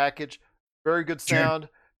far as package, very good sound,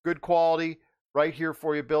 good quality, right here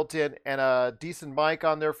for you built in, and a decent mic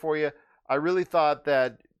on there for you. I really thought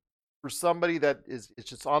that for somebody that is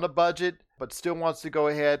just on a budget but still wants to go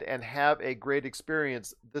ahead and have a great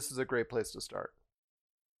experience, this is a great place to start.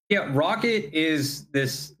 Yeah, Rocket is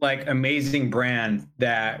this like amazing brand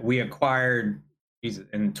that we acquired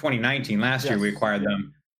in 2019. Last year we acquired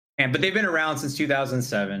them, but they've been around since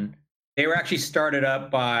 2007. They were actually started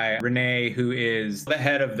up by Renee, who is the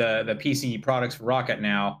head of the PC products for Rocket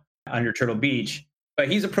now under Turtle Beach.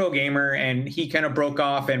 But he's a pro gamer, and he kind of broke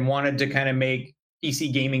off and wanted to kind of make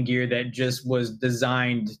PC gaming gear that just was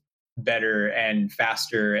designed better and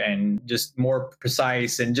faster and just more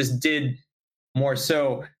precise and just did more.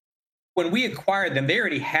 So when we acquired them, they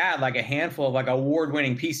already had like a handful of like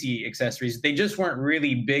award-winning PC accessories. They just weren't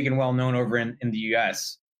really big and well known over in the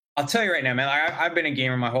US. I'll tell you right now, man, I've been a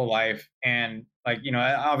gamer my whole life. And like, you know,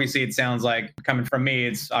 obviously it sounds like coming from me,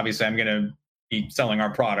 it's obviously I'm going to be selling our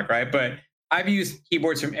product, right? But I've used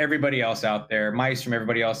keyboards from everybody else out there, mice from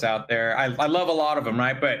everybody else out there. I love a lot of them,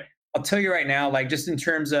 right? But I'll tell you right now, like just in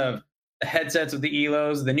terms of the headsets with the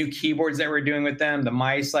Elos, the new keyboards that we're doing with them, the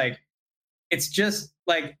mice, like it's just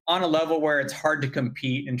like on a level where it's hard to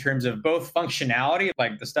compete in terms of both functionality,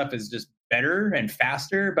 like the stuff is just better and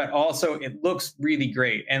faster, but also it looks really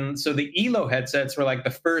great. And so the Elo headsets were like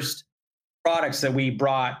the first products that we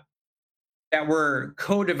brought that were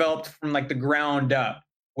co-developed from like the ground up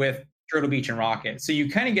with Turtle Beach and Rocket. So you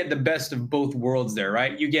kind of get the best of both worlds there,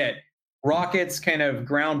 right? You get Rocket's kind of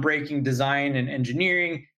groundbreaking design and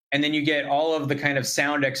engineering, and then you get all of the kind of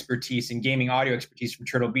sound expertise and gaming audio expertise from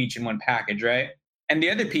Turtle Beach in one package, right? And the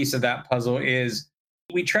other piece of that puzzle is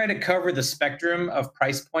we try to cover the spectrum of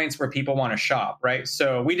price points where people want to shop, right?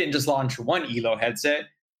 So we didn't just launch one Elo headset.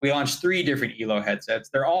 We launched 3 different Elo headsets.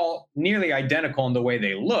 They're all nearly identical in the way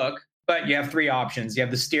they look, but you have 3 options. You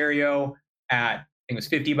have the stereo at, I think it was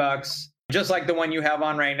 $50, just like the one you have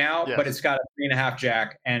on right now, but it's got a 3.5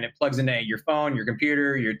 jack and it plugs into your phone, your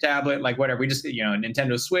computer, your tablet, like whatever. We just, you know,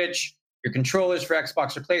 Nintendo Switch, your controllers for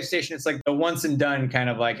Xbox or PlayStation. It's like the once and done kind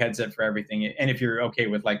of like headset for everything. And if you're okay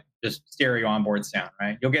with like just stereo onboard sound,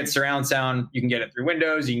 right? You'll get surround sound. You can get it through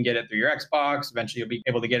Windows. You can get it through your Xbox. Eventually you'll be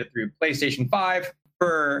able to get it through PlayStation 5.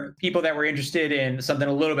 For people that were interested in something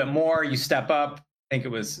a little bit more, you step up. I think it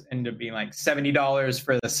was ended up being like $70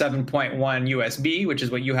 for the 7.1 USB, which is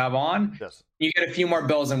what you have on. Yes. You get a few more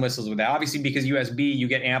bells and whistles with that. Obviously, because USB, you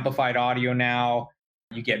get amplified audio now.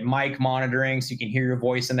 You get mic monitoring, so you can hear your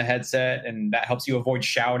voice in the headset, and that helps you avoid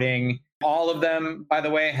shouting. All of them, by the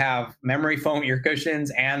way, have memory foam ear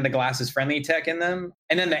cushions and the glasses friendly tech in them.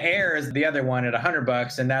 And then the Air is the other one at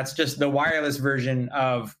 $100, and that's just the wireless version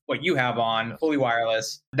of what you have on, fully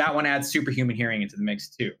wireless. That one adds superhuman hearing into the mix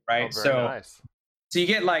too, right? Oh, very nice. So you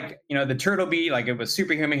get like, you know, the Turtle Beach, like it was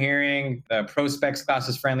superhuman hearing, the Prospex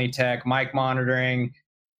glasses friendly tech, mic monitoring,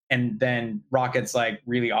 and then Rocket's like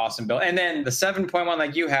really awesome build. And then the 7.1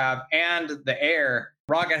 like you have and the Air,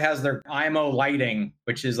 Rocket has their IMO lighting,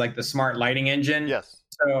 which is like the smart lighting engine. Yes.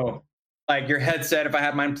 So like your headset, if I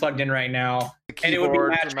had mine plugged in right now, and it would be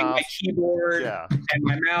matching my keyboard and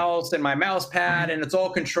my mouse pad, and it's all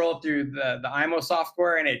controlled through the IMO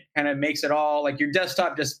software, and it kind of makes it all like your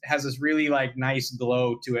desktop just has this really like nice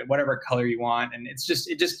glow to it, whatever color you want. And it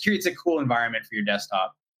just creates a cool environment for your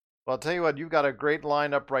desktop. Well, I'll tell you what, you've got a great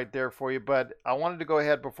lineup right there for you, but I wanted to go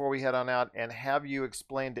ahead before we head on out and have you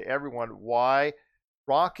explain to everyone why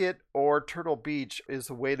Rocket or Turtle Beach is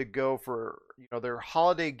the way to go for, you know, their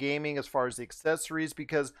holiday gaming as far as the accessories,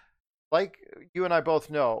 because like you and I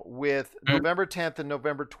both know, with November 10th and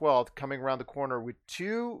November 12th coming around the corner with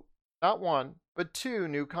 2, not 1, but 2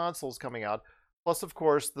 new consoles coming out, plus of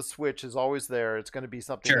course the Switch is always there. It's going to be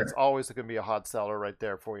something that's always going to be a hot seller right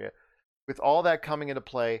there for you. With all that coming into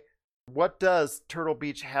play, what does Turtle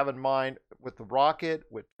Beach have in mind with the Rocket,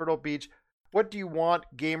 with Turtle Beach? What do you want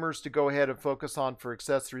gamers to go ahead and focus on for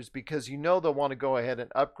accessories? Because you know they'll want to go ahead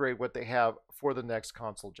and upgrade what they have for the next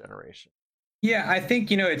console generation. Yeah, I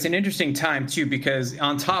think, you know, it's an interesting time too, because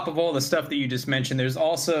on top of all the stuff that you just mentioned, there's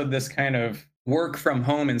also this kind of work from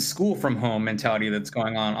home and school from home mentality that's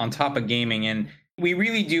going on top of gaming. And we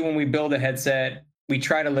really do, when we build a headset, we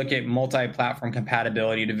try to look at multi-platform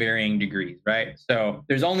compatibility to varying degrees, right? So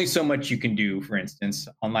there's only so much you can do. For instance,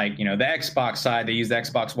 on like, the Xbox side, they use the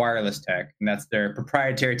Xbox wireless tech, and that's their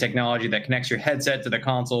proprietary technology that connects your headset to the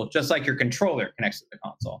console, just like your controller connects to the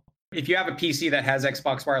console. If you have a PC that has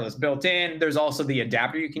Xbox wireless built in, there's also the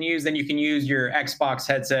adapter you can use. Then you can use your Xbox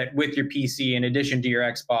headset with your PC in addition to your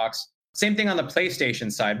Xbox. Same thing on the PlayStation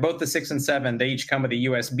side. Both the 6 and 7, they each come with a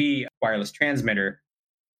USB wireless transmitter.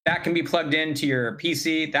 That can be plugged into your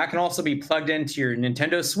PC. That can also be plugged into your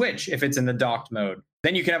Nintendo Switch if it's in the docked mode.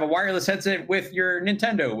 Then you can have a wireless headset with your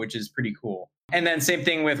Nintendo, which is pretty cool. And then same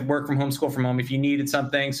thing with work from home, school from home, if you needed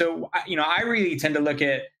something. So, I really tend to look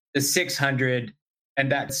at the 600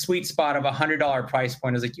 and that sweet spot of $100 price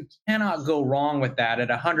point. Is like, you cannot go wrong with that at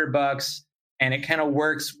 $100. And it kind of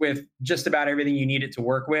works with just about everything you need it to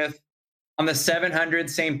work with. On the 700,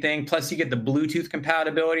 same thing. Plus you get the Bluetooth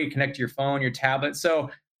compatibility, you connect to your phone, your tablet. So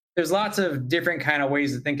there's lots of different kind of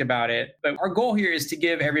ways to think about it. But our goal here is to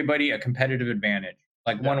give everybody a competitive advantage,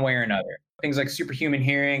 like one way or another. Things like superhuman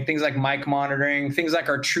hearing, things like mic monitoring, things like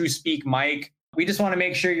our TrueSpeak mic. We just want to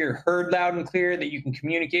make sure you're heard loud and clear, that you can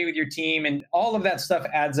communicate with your team. And all of that stuff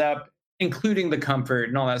adds up, including the comfort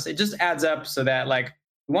and all that. It just adds up so that, like,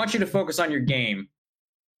 we want you to focus on your game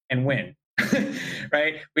and win.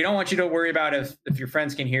 Right? We don't want you to worry about if your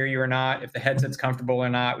friends can hear you or not, if the headset's comfortable or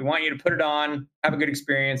not. We want you to put it on, have a good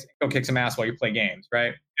experience, go kick some ass while you play games,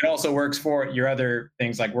 right? It also works for your other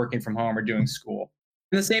things like working from home or doing school.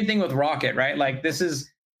 And the same thing with Rocket, right? Like, this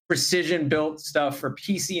is precision built stuff for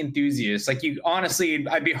PC enthusiasts. Like, honestly,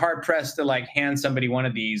 I'd be hard pressed to like hand somebody one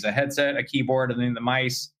of these, a headset, a keyboard, and then the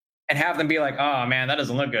mice, and have them be like, oh man, that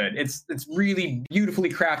doesn't look good. It's really beautifully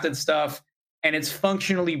crafted stuff. And it's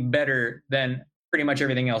functionally better than pretty much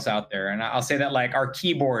everything else out there. And I'll say that, like, our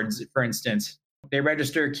keyboards, for instance, they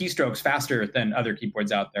register keystrokes faster than other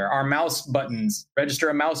keyboards out there. Our mouse buttons register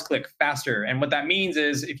a mouse click faster. And what that means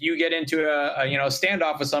is if you get into a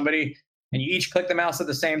standoff with somebody and you each click the mouse at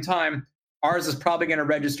the same time, ours is probably going to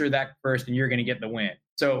register that first and you're going to get the win.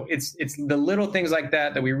 So it's the little things like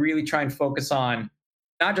that we really try and focus on,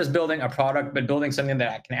 not just building a product, but building something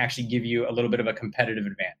that can actually give you a little bit of a competitive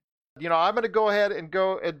advantage. I'm going to go ahead and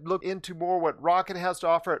look into more what Rocket has to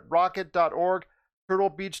offer at rocket.org,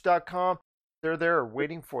 turtlebeach.com. They're there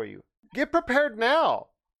waiting for you. Get prepared now.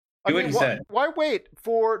 Why wait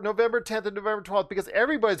for November 10th and November 12th? Because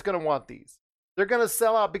everybody's going to want these. They're going to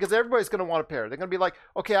sell out because everybody's going to want a pair. They're going to be like,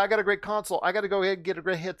 okay, I got a great console. I got to go ahead and get a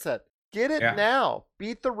great headset. Get it now.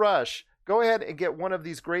 Beat the rush. Go ahead and get one of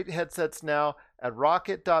these great headsets now at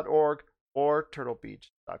rocket.org or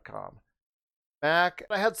turtlebeach.com. Mac,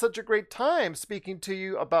 I had such a great time speaking to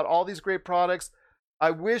you about all these great products. I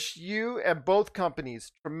wish you and both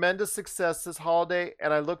companies tremendous success this holiday,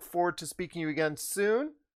 and I look forward to speaking to you again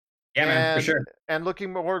soon. Yeah, man, for sure. And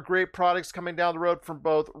looking more great products coming down the road from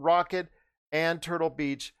both Rocket and Turtle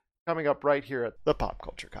Beach coming up right here at the Pop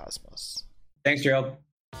Culture Cosmos. Thanks, Gerald.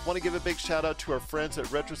 I want to give a big shout out to our friends at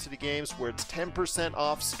Retro City Games, where it's 10%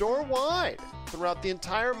 off store-wide throughout the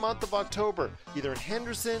entire month of October, either in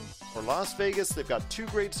Henderson or Las Vegas. They've got 2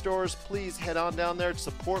 great stores. Please head on down there to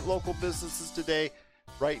support local businesses today,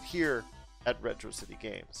 right here at Retro City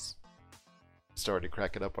Games. Started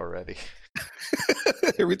cracking up already.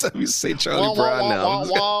 Every time you say Charlie Brown now,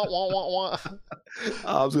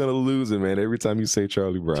 I was gonna lose it, man. Every time you say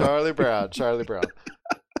Charlie Brown. Charlie Brown.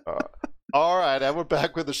 All right, and we're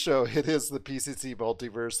back with the show. It is the PCC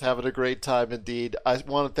Multiverse. Having a great time indeed. I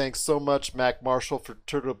want to thank so much Mac Marshall for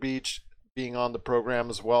Turtle Beach being on the program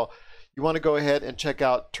as well. You want to go ahead and check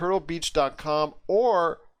out turtlebeach.com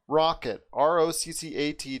or Rocket,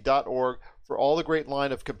 ROCCAT.org, for all the great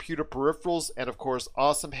line of computer peripherals and, of course,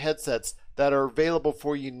 awesome headsets that are available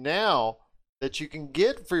for you now that you can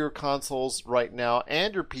get for your consoles right now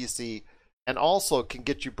and your PC, and also can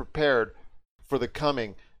get you prepared for the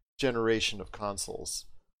coming generation of consoles.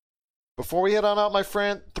 Before we head on out, my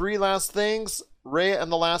friend, 3 last things. Raya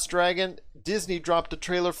and the Last Dragon. Disney dropped a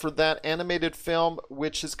trailer for that animated film,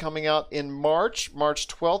 which is coming out in March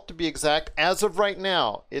 12th to be exact. As of right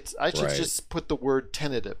now, I should just put the word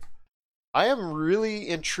tentative. I am really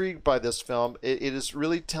intrigued by this film. It is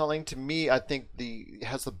really telling to me. I think it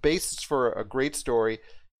has the basis for a great story.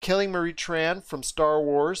 Kelly Marie Tran from Star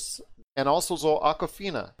Wars and also Zoe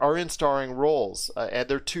Awkwafina are in starring roles. And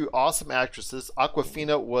they're 2 awesome actresses.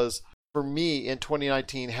 Awkwafina was, for me, in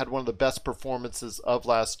 2019, had one of the best performances of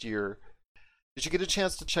last year. Did you get a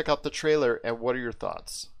chance to check out the trailer, and what are your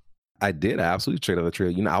thoughts? I did. I absolutely checked out the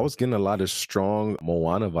trailer. I was getting a lot of strong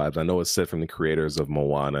Moana vibes. I know it's set from the creators of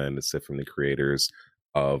Moana, and it's set from the creators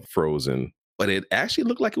of Frozen. but it actually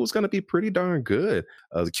looked like it was going to be pretty darn good.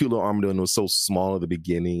 The cute little Armadillo was so small at the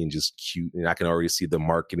beginning and just cute. And I can already see the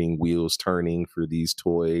marketing wheels turning for these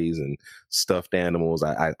toys and stuffed animals.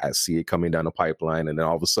 I see it coming down the pipeline. And then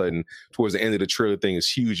all of a sudden, towards the end of the trailer, thing is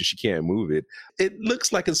huge and she can't move it. It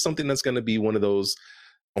looks like it's something that's going to be one of those,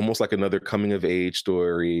 almost like another coming of age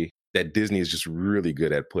story that Disney is just really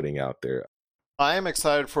good at putting out there. I am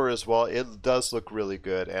excited for it as well. It does look really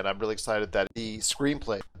good, and I'm really excited that the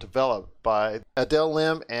screenplay developed by Adele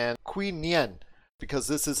Lim and Qui Nguyen, because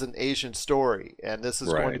this is an Asian story, and this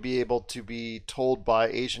is going to be able to be told by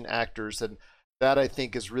Asian actors, and that I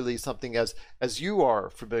think is really something, as you are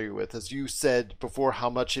familiar with, as you said before, how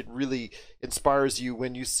much it really inspires you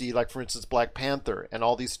when you see, like, for instance, Black Panther and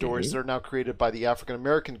all these stories that are now created by the African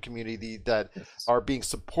American community that are being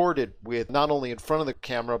supported with not only in front of the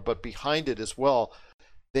camera but behind it as well.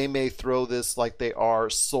 They may throw this like they are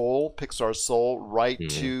Soul, Pixar's Soul, right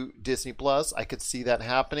to Disney Plus. I could see that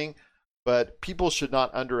happening, but people should not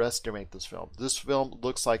underestimate this film. This film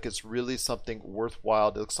looks like it's really something worthwhile.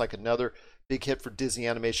 It looks like another big hit for Disney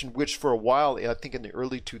Animation, which for a while, I think in the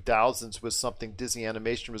early 2000s, was something Disney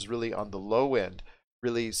Animation was really on the low end,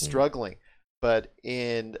 really struggling. But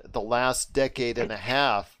in the last decade and a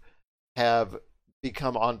half, have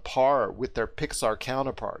become on par with their Pixar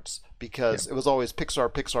counterparts, because it was always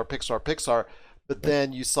Pixar, Pixar, Pixar, Pixar. But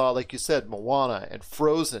then you saw, like you said, Moana and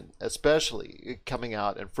Frozen, especially coming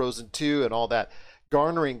out, and Frozen 2 and all that,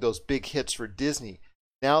 garnering those big hits for Disney.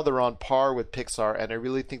 Now they're on par with Pixar, and I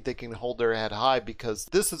really think they can hold their head high, because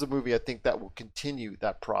this is a movie I think that will continue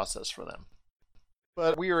that process for them.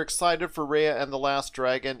 But we are excited for Raya and the Last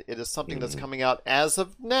Dragon. It is something that's coming out as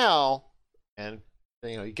of now, and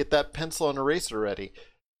you get that pencil and eraser ready.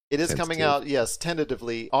 It is coming out, yes,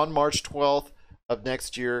 tentatively on March 12th of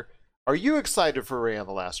next year. Are you excited for Raya and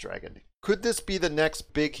the Last Dragon? Could this be the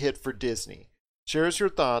next big hit for Disney? Share us your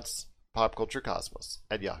thoughts,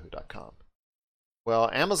 popculturecosmos@yahoo.com.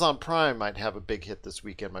 Well, Amazon Prime might have a big hit this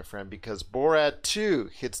weekend, my friend, because Borat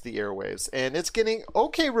 2 hits the airwaves, and it's getting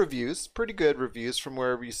okay reviews, pretty good reviews from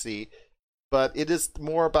wherever you see, but it is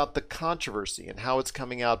more about the controversy and how it's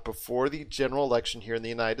coming out before the general election here in the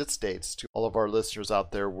United States, to all of our listeners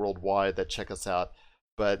out there worldwide that check us out.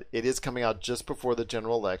 But it is coming out just before the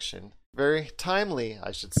general election. Very timely,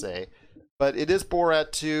 I should say. But it is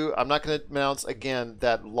Borat 2. I'm not going to announce, again,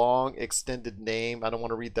 that long, extended name. I don't want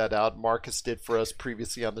to read that out. Marcus did for us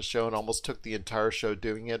previously on the show and almost took the entire show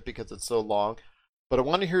doing it because it's so long. But I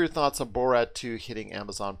want to hear your thoughts on Borat 2 hitting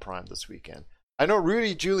Amazon Prime this weekend. I know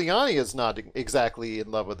Rudy Giuliani is not exactly in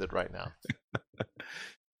love with it right now.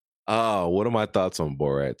 What are my thoughts on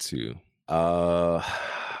Borat 2?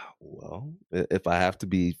 Well, if I have to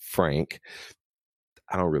be frank,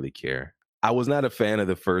 I don't really care. I was not a fan of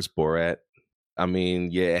the first Borat. I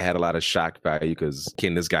mean, yeah, it had a lot of shock value, because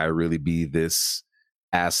can this guy really be this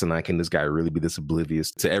asinine? Can this guy really be this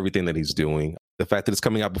oblivious to everything that he's doing? The fact that it's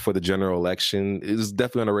coming out before the general election is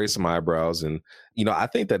definitely going to raise some eyebrows. And, I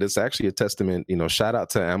think that it's actually a testament, shout out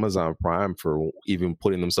to Amazon Prime for even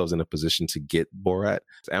putting themselves in a position to get Borat.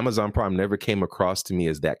 Amazon Prime never came across to me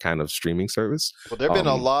as that kind of streaming service. Well, they've been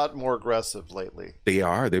a lot more aggressive lately. They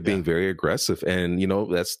are. They're being very aggressive. And,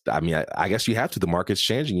 I guess you have to. The market's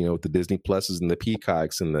changing, with the Disney Pluses and the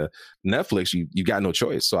Peacocks and the Netflix, you got no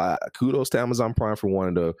choice. So kudos to Amazon Prime for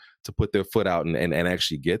wanting to put their foot out and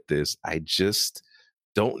actually get this. I just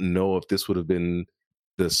don't know if this would have been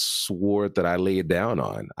the sword that I laid down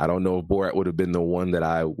on. I don't know if Borat would have been the one that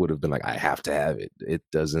I would have been like, I have to have it. It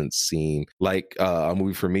doesn't seem like a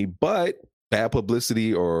movie for me, but bad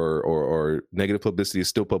publicity or negative publicity is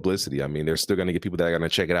still publicity. I mean, they're still going to get people that are going to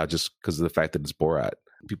check it out just because of the fact that it's Borat.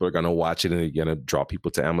 People are going to watch it, and they're going to draw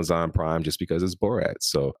people to Amazon Prime just because it's Borat.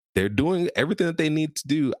 So they're doing everything that they need to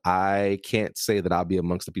do. I can't say that I'll be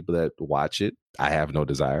amongst the people that watch it. I have no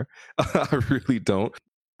desire. I really don't.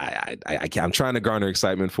 I'm trying to garner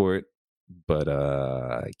excitement for it, but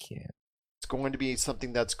I can't. It's going to be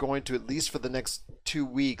something that's going to, at least for the next 2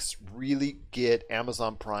 weeks, really get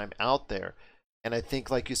Amazon Prime out there. And I think,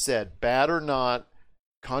 like you said, bad or not,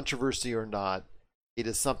 controversy or not, it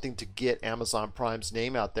is something to get Amazon Prime's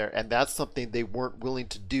name out there. And that's something they weren't willing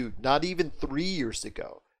to do, not even 3 years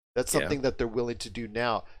ago. That's something that they're willing to do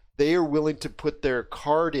now. They are willing to put their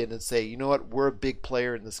card in and say, you know what, we're a big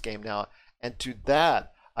player in this game now. And to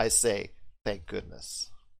that, I say, thank goodness.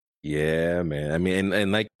 Yeah, man. I mean,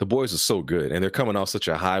 and like, The Boys are so good, and they're coming off such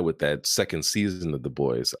a high with that second season of The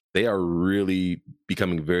Boys. They are really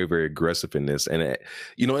becoming very, very aggressive in this. And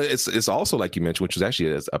it's also, like you mentioned, which was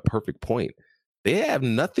actually a perfect point. they have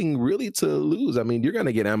nothing really to lose. I mean, you're going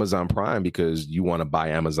to get Amazon Prime because you want to buy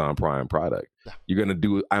Amazon Prime product. Yeah. You're going to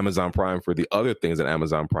do Amazon Prime for the other things that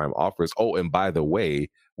Amazon Prime offers. Oh, and by the way,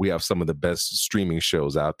 we have some of the best streaming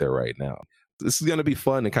shows out there right now. This is going to be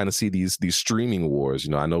fun to kind of see these streaming wars.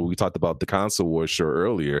 I know we talked about the console wars show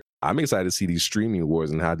earlier. I'm excited to see these streaming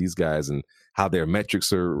wars and how these guys and how their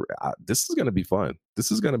metrics are. This is going to be fun.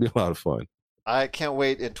 This is going to be a lot of fun. I can't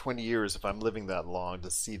wait in 20 years, if I'm living that long,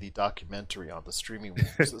 to see the documentary on the streaming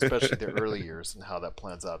wars, especially the early years, and how that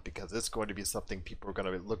plans out, because it's going to be something people are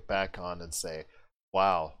going to look back on and say,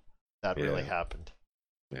 wow, that really happened.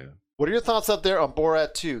 Yeah. What are your thoughts out there on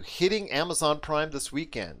Borat 2 hitting Amazon Prime this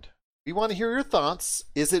weekend? We want to hear your thoughts.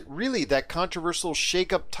 Is it really that controversial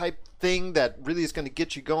shakeup type thing that really is going to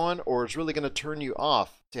get you going, or is really going to turn you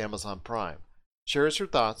off to Amazon Prime? Share us your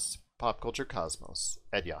thoughts,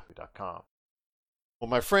 popculturecosmos@yahoo.com. Well,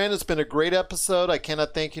 my friend, it's been a great episode. I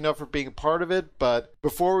cannot thank you enough for being a part of it. But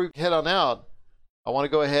before we head on out, I want to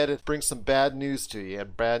go ahead and bring some bad news to you,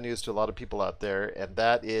 and bad news to a lot of people out there, and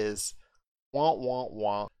that is,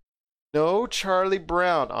 no Charlie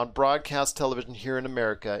Brown on broadcast television here in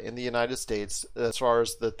America, in the United States, as far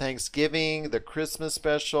as the Thanksgiving, the Christmas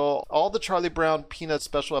special, all the Charlie Brown Peanuts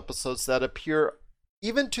special episodes that appear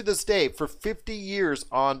even to this day for 50 years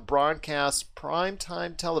on broadcast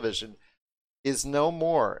primetime television is no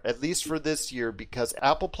more, at least for this year, because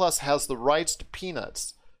Apple Plus has the rights to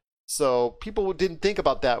Peanuts. So people didn't think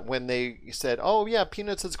about that when they said, oh yeah,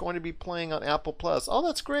 Peanuts is going to be playing on Apple Plus. Oh,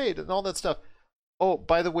 that's great, and all that stuff. Oh,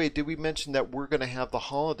 by the way, did we mention that we're going to have the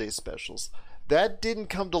holiday specials? That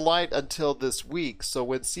didn't come to light until this week. So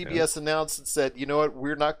when CBS announced and said, you know what,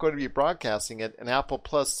 we're not going to be broadcasting it, and Apple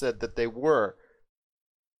Plus said that they were,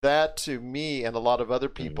 that to me and a lot of other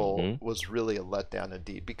people was really a letdown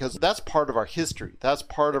indeed, because that's part of our history. That's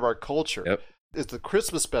part of our culture. Yep. It's the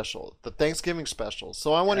Christmas special, the Thanksgiving special.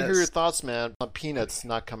 So I want to hear your thoughts, man, on Peanuts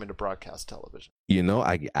not coming to broadcast television.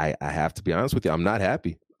 I have to be honest with you. I'm not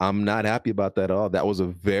happy. I'm not happy about that at all. That was a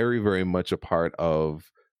very, very much a part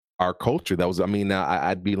of our culture. That was, now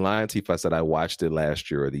I'd be lying to you if I said I watched it last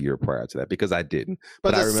year or the year prior to that, because I didn't.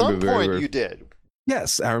 But I at some point you did.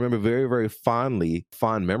 Yes, I remember very, very fond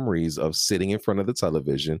memories of sitting in front of the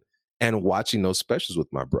television and watching those specials with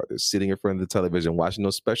my brothers, sitting in front of the television, watching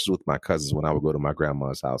those specials with my cousins when I would go to my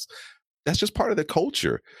grandma's house. That's just part of the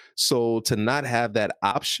culture. So to not have that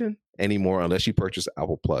option anymore, unless you purchase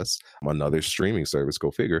Apple Plus, another streaming service,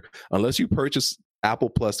 go figure, unless you purchase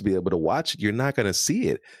Apple Plus to be able to watch it, you're not going to see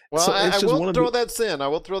it. Well, so I will throw this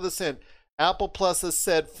in. Apple Plus has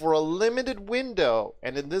said for a limited window,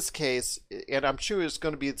 and in this case, and I'm sure it's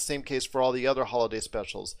going to be the same case for all the other holiday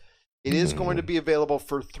specials, it is going to be available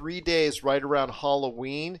for 3 days right around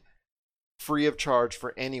Halloween, free of charge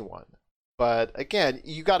for anyone. But again,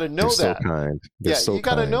 you got to know that. So kind. You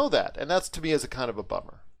got to know that, and that's to me is a kind of a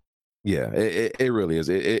bummer. Yeah, it really is.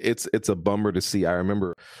 It's a bummer to see. I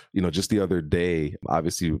remember, just the other day,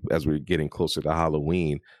 obviously, as we're getting closer to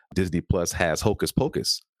Halloween, Disney Plus has Hocus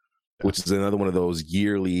Pocus, which is another one of those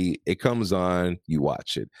yearly, it comes on, you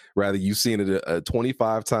watch it. Rather, you've seen it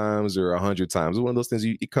 25 times or 100 times. It's one of those things,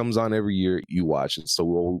 it comes on every year, you watch it.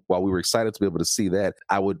 So while we were excited to be able to see that,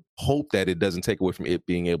 I would hope that it doesn't take away from it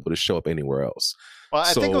being able to show up anywhere else. Well,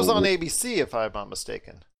 I think it was on ABC, if I'm not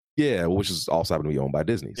mistaken. Yeah, which is also happen to be owned by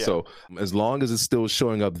Disney. Yeah. So as long as it's still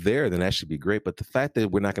showing up there, then that should be great. But the fact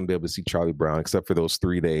that we're not going to be able to see Charlie Brown except for those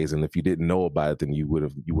 3 days, and if you didn't know about it, then you would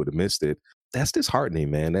have missed it. That's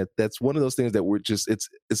disheartening, man. That's one of those things that we're just it's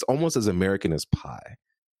almost as American as pie.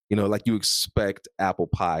 Like you expect apple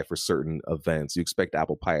pie for certain events. You expect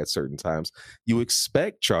apple pie at certain times. You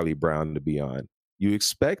expect Charlie Brown to be on. You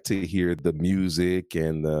expect to hear the music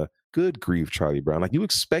and the good grief, Charlie Brown. Like you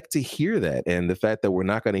expect to hear that. And the fact that we're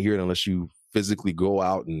not going to hear it unless you physically go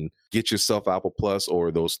out and get yourself Apple Plus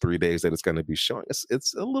or those 3 days that it's going to be showing,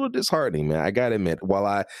 it's a little disheartening, man. I got to admit, while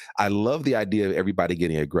I love the idea of everybody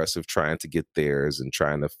getting aggressive, trying to get theirs and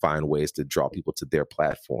trying to find ways to draw people to their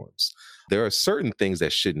platforms, there are certain things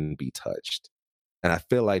that shouldn't be touched. And I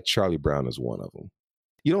feel like Charlie Brown is one of them.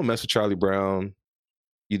 You don't mess with Charlie Brown.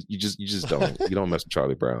 You just don't. You don't mess with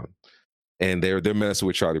Charlie Brown. And they're messing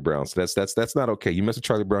with Charlie Brown. So that's not okay. You mess with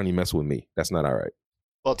Charlie Brown, you mess with me. That's not all right.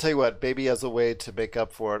 Well, I'll tell you what, baby, as a way to make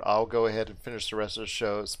up for it, I'll go ahead and finish the rest of the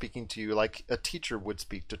show speaking to you like a teacher would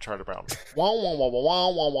speak to Charlie Brown. Wah, wah, wah, wah, wah,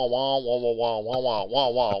 wah, wah, wah, wah, wah, wah,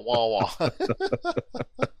 wah, wah, wah.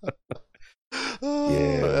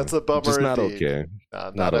 Yeah, that's a bummer. Just not indeed. Okay.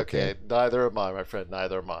 Not okay. Neither am I, my friend.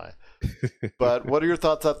 Neither am I. But what are your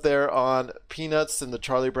thoughts out there on Peanuts and the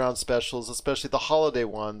Charlie Brown specials, especially the holiday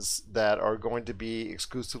ones that are going to be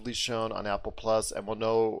exclusively shown on Apple Plus and will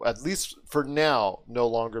no, at least for now, no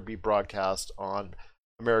longer be broadcast on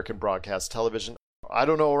American broadcast television? I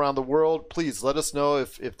don't know around the world. Please let us know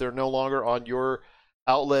if they're no longer on your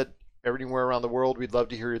outlet everywhere around the world. We'd love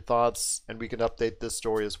to hear your thoughts, and we can update this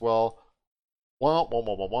story as well. Wah, wah,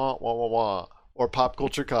 wah, wah, wah, wah, wah, wah. Or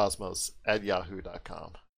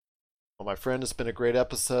popculturecosmos@yahoo.com. Well, my friend, it's been a great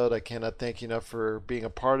episode. I cannot thank you enough for being a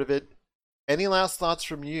part of it. Any last thoughts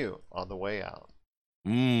from you on the way out?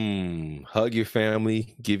 Hug your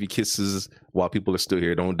family, give you kisses while people are still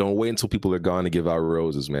here. Don't wait until people are gone to give out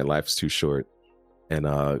roses, man. Life's too short. And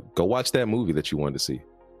go watch that movie that you wanted to see.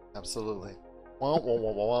 Absolutely. Wah, wah,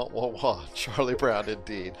 wah, wah, wah, wah. Charlie Brown,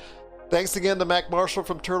 indeed. Thanks again to Mac Marshall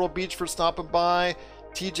from Turtle Beach for stopping by.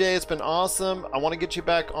 TJ, it's been awesome. I want to get you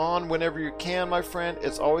back on whenever you can, my friend.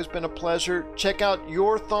 It's always been a pleasure. Check out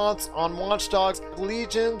your thoughts on Watch Dogs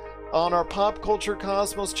Legion on our Pop Culture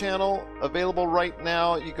Cosmos channel, available right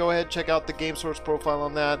now. You go ahead, check out the Game Source profile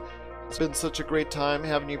on that. It's been such a great time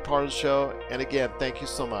having you part of the show. And again, thank you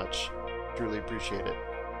so much. Truly appreciate it.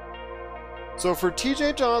 So for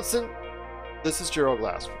TJ Johnson, this is Gerald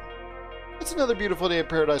Glassford. It's another beautiful day in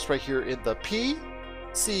paradise right here in the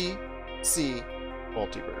PCC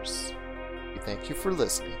Multiverse. We thank you for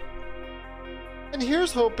listening. And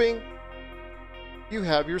here's hoping you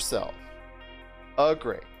have yourself a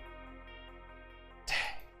great day.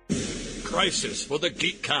 Crisis for the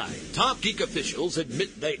geek kind. Top geek officials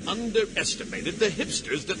admit they underestimated the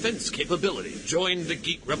hipsters' defense capability. Join the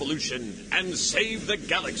geek revolution and save the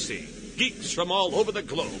galaxy. Geeks from all over the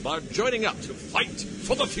globe are joining up to fight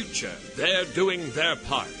for the future. They're doing their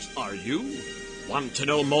part. Are you? Want to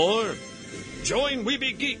know more? Join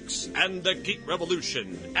Weeby Geeks and the Geek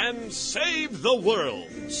Revolution and save the world.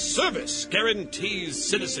 Service guarantees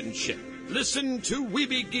citizenship. Listen to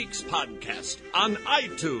Weeby Geeks podcast on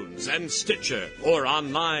iTunes and Stitcher or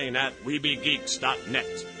online at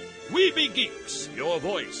WeebyGeeks.net. Weeby Geeks, your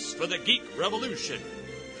voice for the Geek Revolution.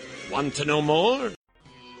 Want to know more?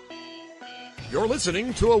 You're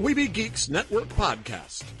listening to a Weeby Geeks Network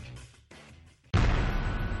podcast.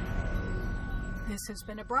 This has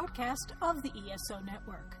been a broadcast of the ESO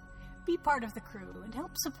Network. Be part of the crew and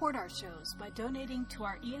help support our shows by donating to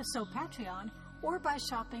our ESO Patreon or by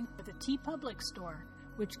shopping for the TeePublic store,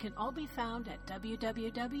 which can all be found at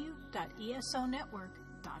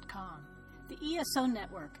www.esonetwork.com. The ESO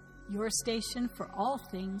Network, your station for all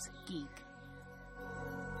things geek.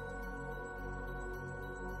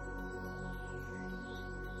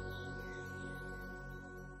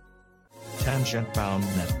 Tangent Bound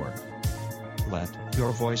Network. Let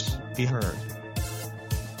your voice be heard.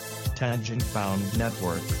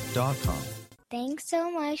 TangentBoundNetwork.com. Thanks so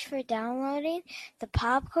much for downloading the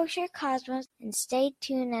Pop Culture Cosmos, and stay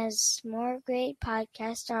tuned as more great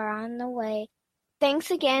podcasts are on the way. Thanks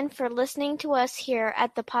again for listening to us here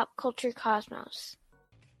at the Pop Culture Cosmos.